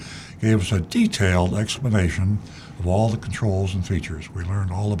later, gave us a detailed explanation of all the controls and features. We learned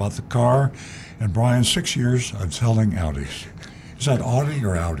all about the car and Brian's 6 years of selling Audis. Is that Audi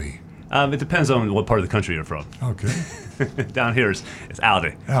or Audi? It depends on what part of the country you're from. Okay. Down here it's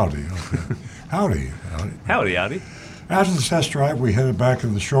Audi. Audi, okay. Howdy. Howdy, Audi. After the test drive, we headed back to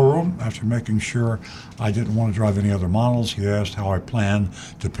the showroom. After making sure I didn't want to drive any other models, he asked how I planned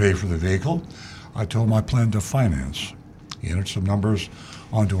to pay for the vehicle. I told him I planned to finance. He entered some numbers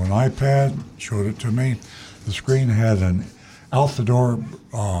onto an iPad, showed it to me. The screen had an out-the-door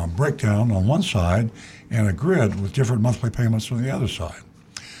breakdown on one side and a grid with different monthly payments on the other side.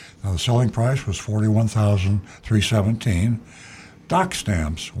 Now, the selling price was $41,317. Doc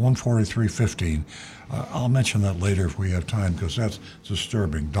stamps, $143.15. I'll mention that later if we have time because that's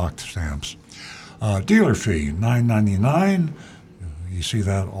disturbing, doc stamps. Dealer fee, $9.99. You see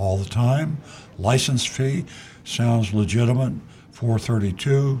that all the time. License fee, sounds legitimate,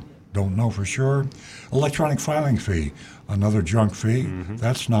 $432. Don't know for sure. Electronic filing fee, another junk fee. Mm-hmm.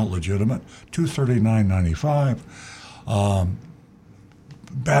 That's not legitimate, $239.95.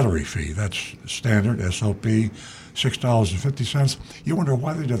 Battery fee, that's standard, SOP, $6.50. You wonder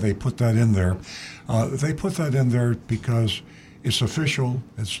why did they put that in there? They put that in there because it's official,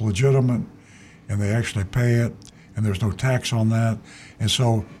 it's legitimate, and they actually pay it, and there's no tax on that. And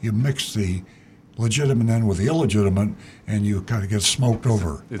so you mix the legitimate in with the illegitimate, and you kind of get smoked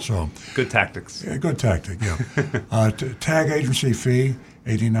over. So good tactics. Yeah, good tactic, yeah. Tag agency fee,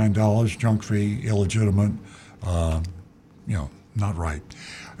 $89. Junk fee, illegitimate, not right.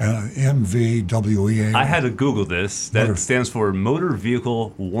 MVWEA. I had to Google this. That stands for Motor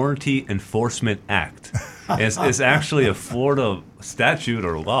Vehicle Warranty Enforcement Act. It's actually a Florida statute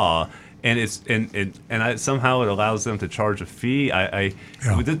or law, and somehow it allows them to charge a fee. I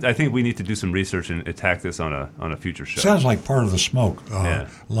think we need to do some research and attack this on a future show. Sounds like part of the smoke,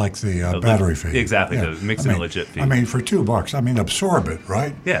 like the battery fee. Exactly, to mix in a legit fee. I mean, for $2, absorb it,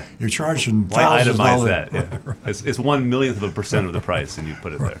 right? Yeah. You're charging Why thousands of itemize dollars. that? Yeah. It's 1/1,000,000% of the price, and you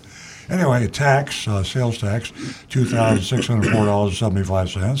put it there. Anyway, tax, sales tax,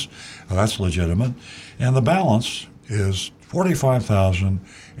 $2,604.75. That's legitimate. And the balance is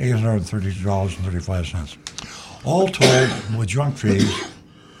 $45,832.35. All told with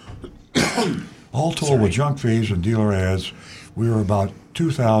junk fees, and dealer ads, we were about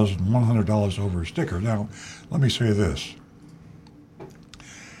 $2,100 over a sticker. Now, let me say this.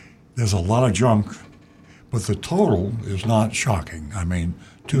 There's a lot of junk, but the total is not shocking. I mean,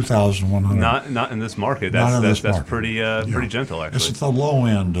 $2,100. Not in this market. That's pretty gentle, actually. It's at the low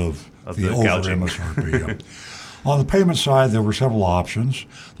end of the over MSRP. On the payment side, there were several options.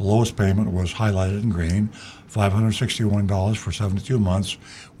 The lowest payment was highlighted in green, $561 for 72 months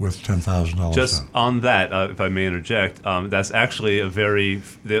with $10,000. Just on that, if I may interject, that's actually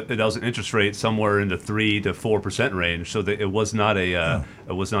that was an interest rate somewhere in the 3 to 4% range. So that it was not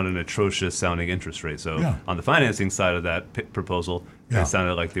an atrocious sounding interest rate. So on the financing side of that proposal, it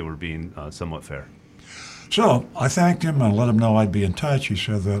sounded like they were being somewhat fair. So I thanked him and let him know I'd be in touch. He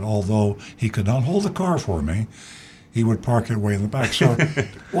said that although he could not hold the car for me, he would park it way in the back. So,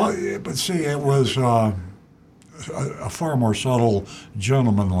 but see, it was a far more subtle,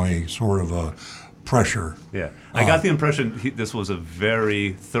 gentlemanly sort of a pressure. Yeah, I got the impression this was a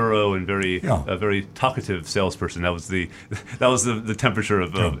very thorough and very talkative salesperson. That was the temperature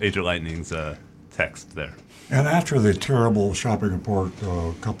of Agent Lightning's text there. And after the terrible shopping report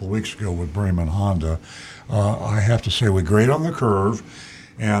a couple of weeks ago with Bremen Honda, I have to say we're great on the curve.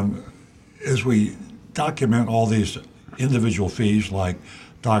 And as we document all these individual fees like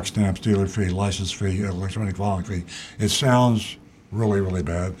doc stamps, dealer fee, license fee, electronic filing fee, it sounds really, really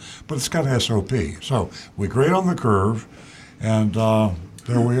bad, but it's got SOP. So we're great on the curve, and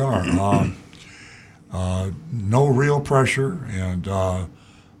there we are. No real pressure, and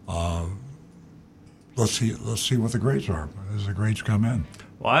let's see what the grades are as the grades come in.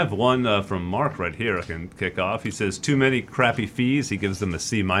 Well, I have one from Mark right here I can kick off. He says, too many crappy fees. He gives them a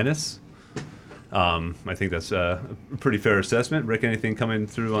C-. I think that's a pretty fair assessment. Rick, anything coming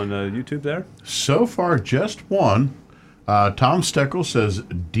through on YouTube there? So far, just one. Tom Steckel says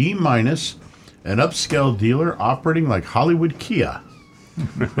D-, an upscale dealer operating like Hollywood Kia.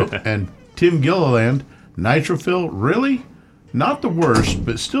 And Tim Gilliland, Nitrofill, really? Not the worst,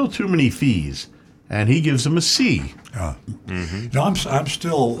 but still too many fees. And he gives them a C. No, I'm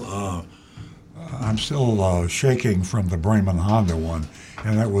still shaking from the Bremen Honda one,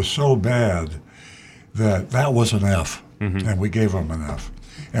 and it was so bad that was an F, and we gave them an F,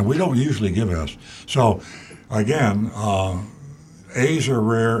 and we don't usually give Fs. So again, A's are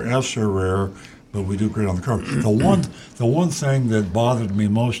rare, F's are rare, but we do great on the curve. The one thing that bothered me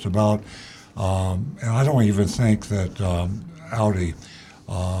most about, and I don't even think that Audi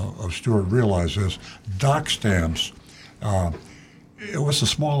of Stuart realized this, doc stamps. It was a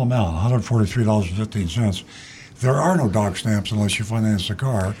small amount, $143.15. There are no doc stamps unless you finance the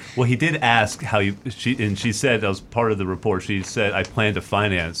car. Well, he did ask she said that was part of the report. She said, I plan to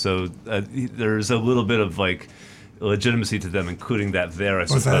finance. So there's a little bit of legitimacy to them including that there, I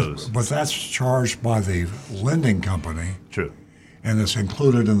suppose. But that's charged by the lending company. True. And it's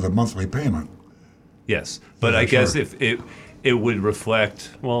included in the monthly payment. Yes, but I guess if it would reflect,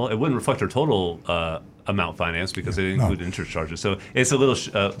 it wouldn't reflect her total amount financed because it didn't include interest charges. So it's a little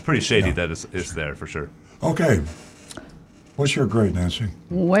pretty shady that it's there for sure. Okay. What's your grade, Nancy?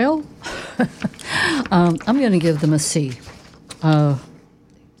 Well, I'm going to give them a C.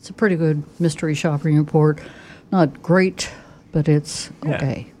 It's a pretty good mystery shopping report. Not great, but it's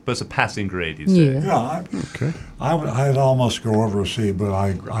okay. but it's a passing grade, you say. Yeah. Okay. I'd almost go over a C, but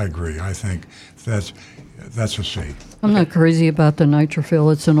I agree. I think that's a C. I'm not crazy about the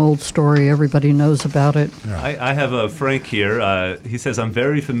nitrophil. It's an old story. Everybody knows about it. Yeah. I have a Frank here. He says, I'm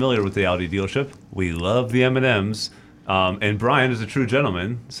very familiar with the Audi dealership. We love the M&Ms. And Brian is a true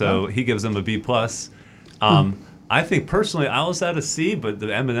gentleman, so he gives them a B+. I think personally I was at a C, but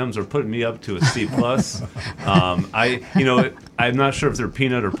the M&Ms are putting me up to a C+. I'm not sure if they're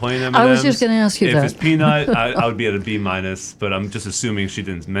peanut or plain M&Ms. I was just going to ask you if that. If it's peanut, I would be at a B-, but I'm just assuming she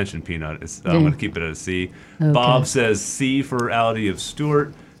didn't mention peanut. I'm going to keep it at a C. Okay. Bob says C for Audi of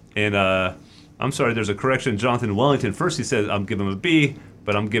Stuart. And I'm sorry, there's a correction. Jonathan Wellington, first he said I'm giving them a B,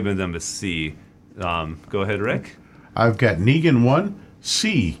 but I'm giving them a C. Go ahead, Rick. I've got Negan 1,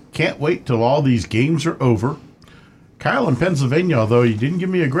 C. Can't wait till all these games are over. Kyle in Pennsylvania, although he didn't give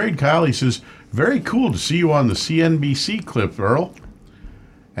me a grade, Kyle, he says, very cool to see you on the CNBC clip, Earl.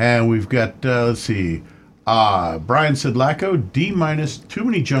 And we've got, let's see, Brian Sidlaco, D-, too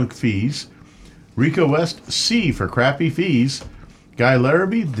many junk fees. Rico West, C for crappy fees. Guy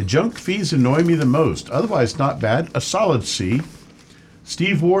Larrabee, the junk fees annoy me the most. Otherwise, not bad, a solid C.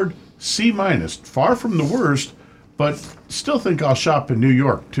 Steve Ward, C-, far from the worst, but still think I'll shop in New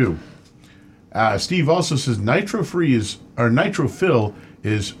York, too. Steve also says nitrofill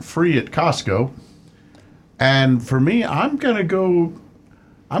is free at Costco. And for me, I'm gonna go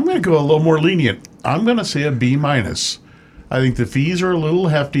a little more lenient. I'm gonna say a B-. I think the fees are a little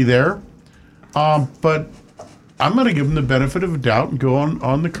hefty there. But I'm gonna give them the benefit of a doubt and go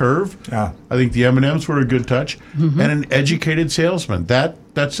on the curve. Yeah. I think the M&Ms were a good touch. And an educated salesman.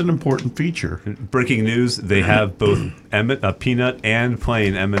 That's an important feature. Breaking news: they have both peanut and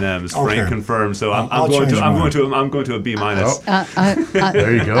plain M&Ms. Okay. Frank confirmed. So I'm I'll going change to a B-.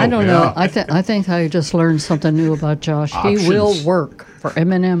 There you go. I don't know. Yeah. I think I just learned something new about Josh. Options. He will work for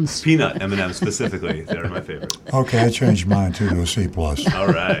M&Ms. Peanut M&Ms specifically. They're my favorite. Okay, I changed mine too to a C+. All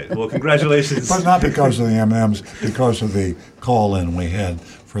right. Well, congratulations. But not because of the M&Ms, because of the call-in we had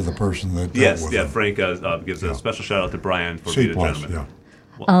for the person that dealt with them. Frank gives a special shout out to Brian for C+, being a gentleman. yeah.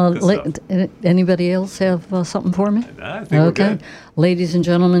 Well, good stuff. Anybody else have something for me? I think we're good. Ladies and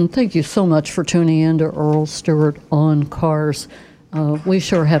gentlemen, thank you so much for tuning in to Earl Stewart on Cars. We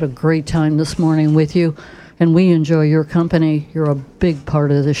sure had a great time this morning with you, and we enjoy your company. You're a big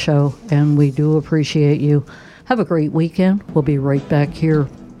part of the show, and we do appreciate you. Have a great weekend. We'll be right back here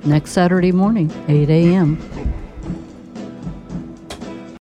next Saturday morning, 8 a.m.